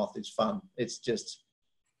own in a Moth is fun. It's just,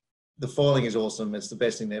 the foiling is awesome. It's the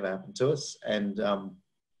best thing that ever happened to us, and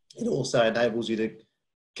it also enables you to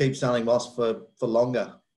keep sailing Moths for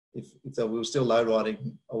longer. If we were still low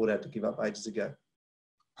riding, I would have to give up ages ago.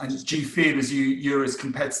 And do you feel as you're as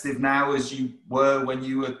competitive now as you were when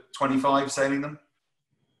you were 25 sailing them?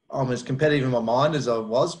 I'm as competitive in my mind as I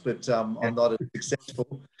was, but I'm not as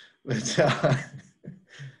successful. But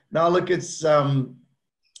no, look, it's the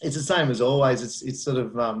same as always. It's sort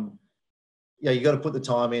of yeah, you got to put the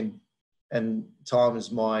time in, and time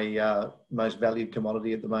is my most valued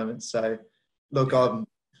commodity at the moment. So, look,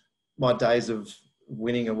 my days of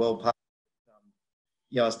winning a world pass,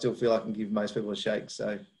 yeah, I still feel I can give most people a shake.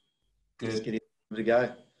 So, good. Just get in to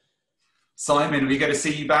go. Simon, are we going to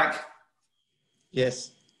see you back?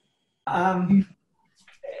 Yes. Rohan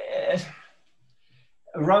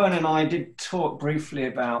and I did talk briefly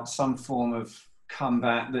about some form of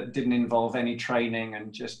comeback that didn't involve any training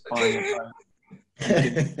and just buying a boat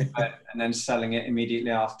and then selling it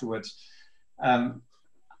immediately afterwards.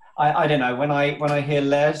 I don't know, when I hear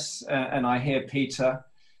Les and I hear Peter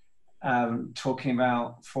talking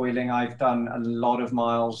about foiling, I've done a lot of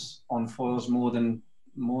miles on foils, more than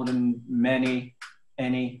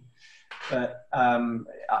any, but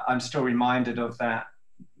I'm still reminded of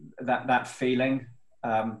that feeling.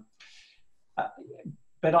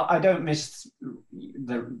 But I don't miss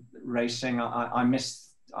the racing. I miss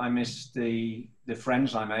the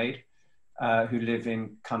friends I made who live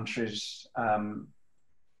in countries,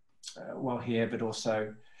 well, here, but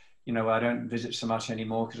also, you know, I don't visit so much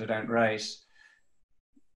anymore because I don't race.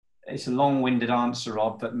 It's a long-winded answer,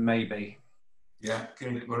 Rob, but maybe. Yeah,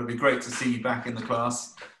 good. Well, it'd be great to see you back in the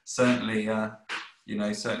class. Certainly, you know,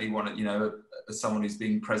 as someone who's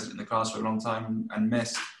been present in the class for a long time and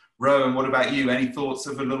missed. Rohan, what about you? Any thoughts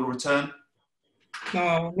of a little return? No,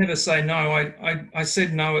 I'll never say no. I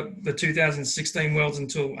said no at the 2016 Worlds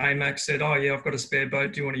until AMAC said, oh yeah, I've got a spare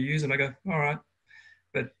boat. Do you want to use it? I go, all right.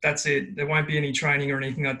 But that's it. There won't be any training or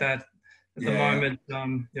anything like that at the moment.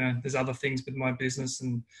 You know, there's other things with my business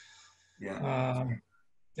and you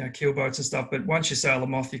know, keel boats and stuff. But once you sail the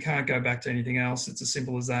Moth, you can't go back to anything else. It's as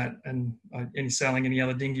simple as that. And sailing any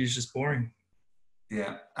other dinghy is just boring.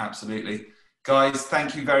 Yeah, absolutely. Guys,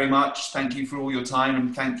 thank you very much. Thank you for all your time,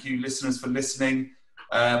 and thank you, listeners, for listening.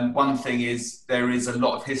 One thing is, there is a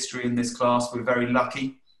lot of history in this class. We're very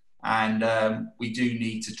lucky, and we do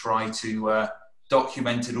need to try to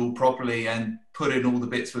document it all properly and put in all the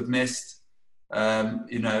bits we've missed,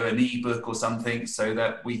 you know, an ebook or something, so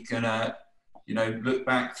that we can, you know, look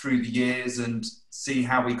back through the years and see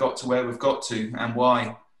how we got to where we've got to and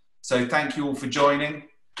why. So thank you all for joining,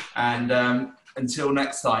 and until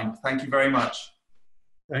next time, thank you very much.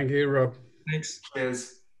 Thank you, Rob. Thanks.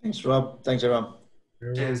 Cheers. Thanks, Rob. Thanks, everyone.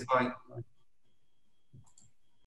 Cheers. Bye.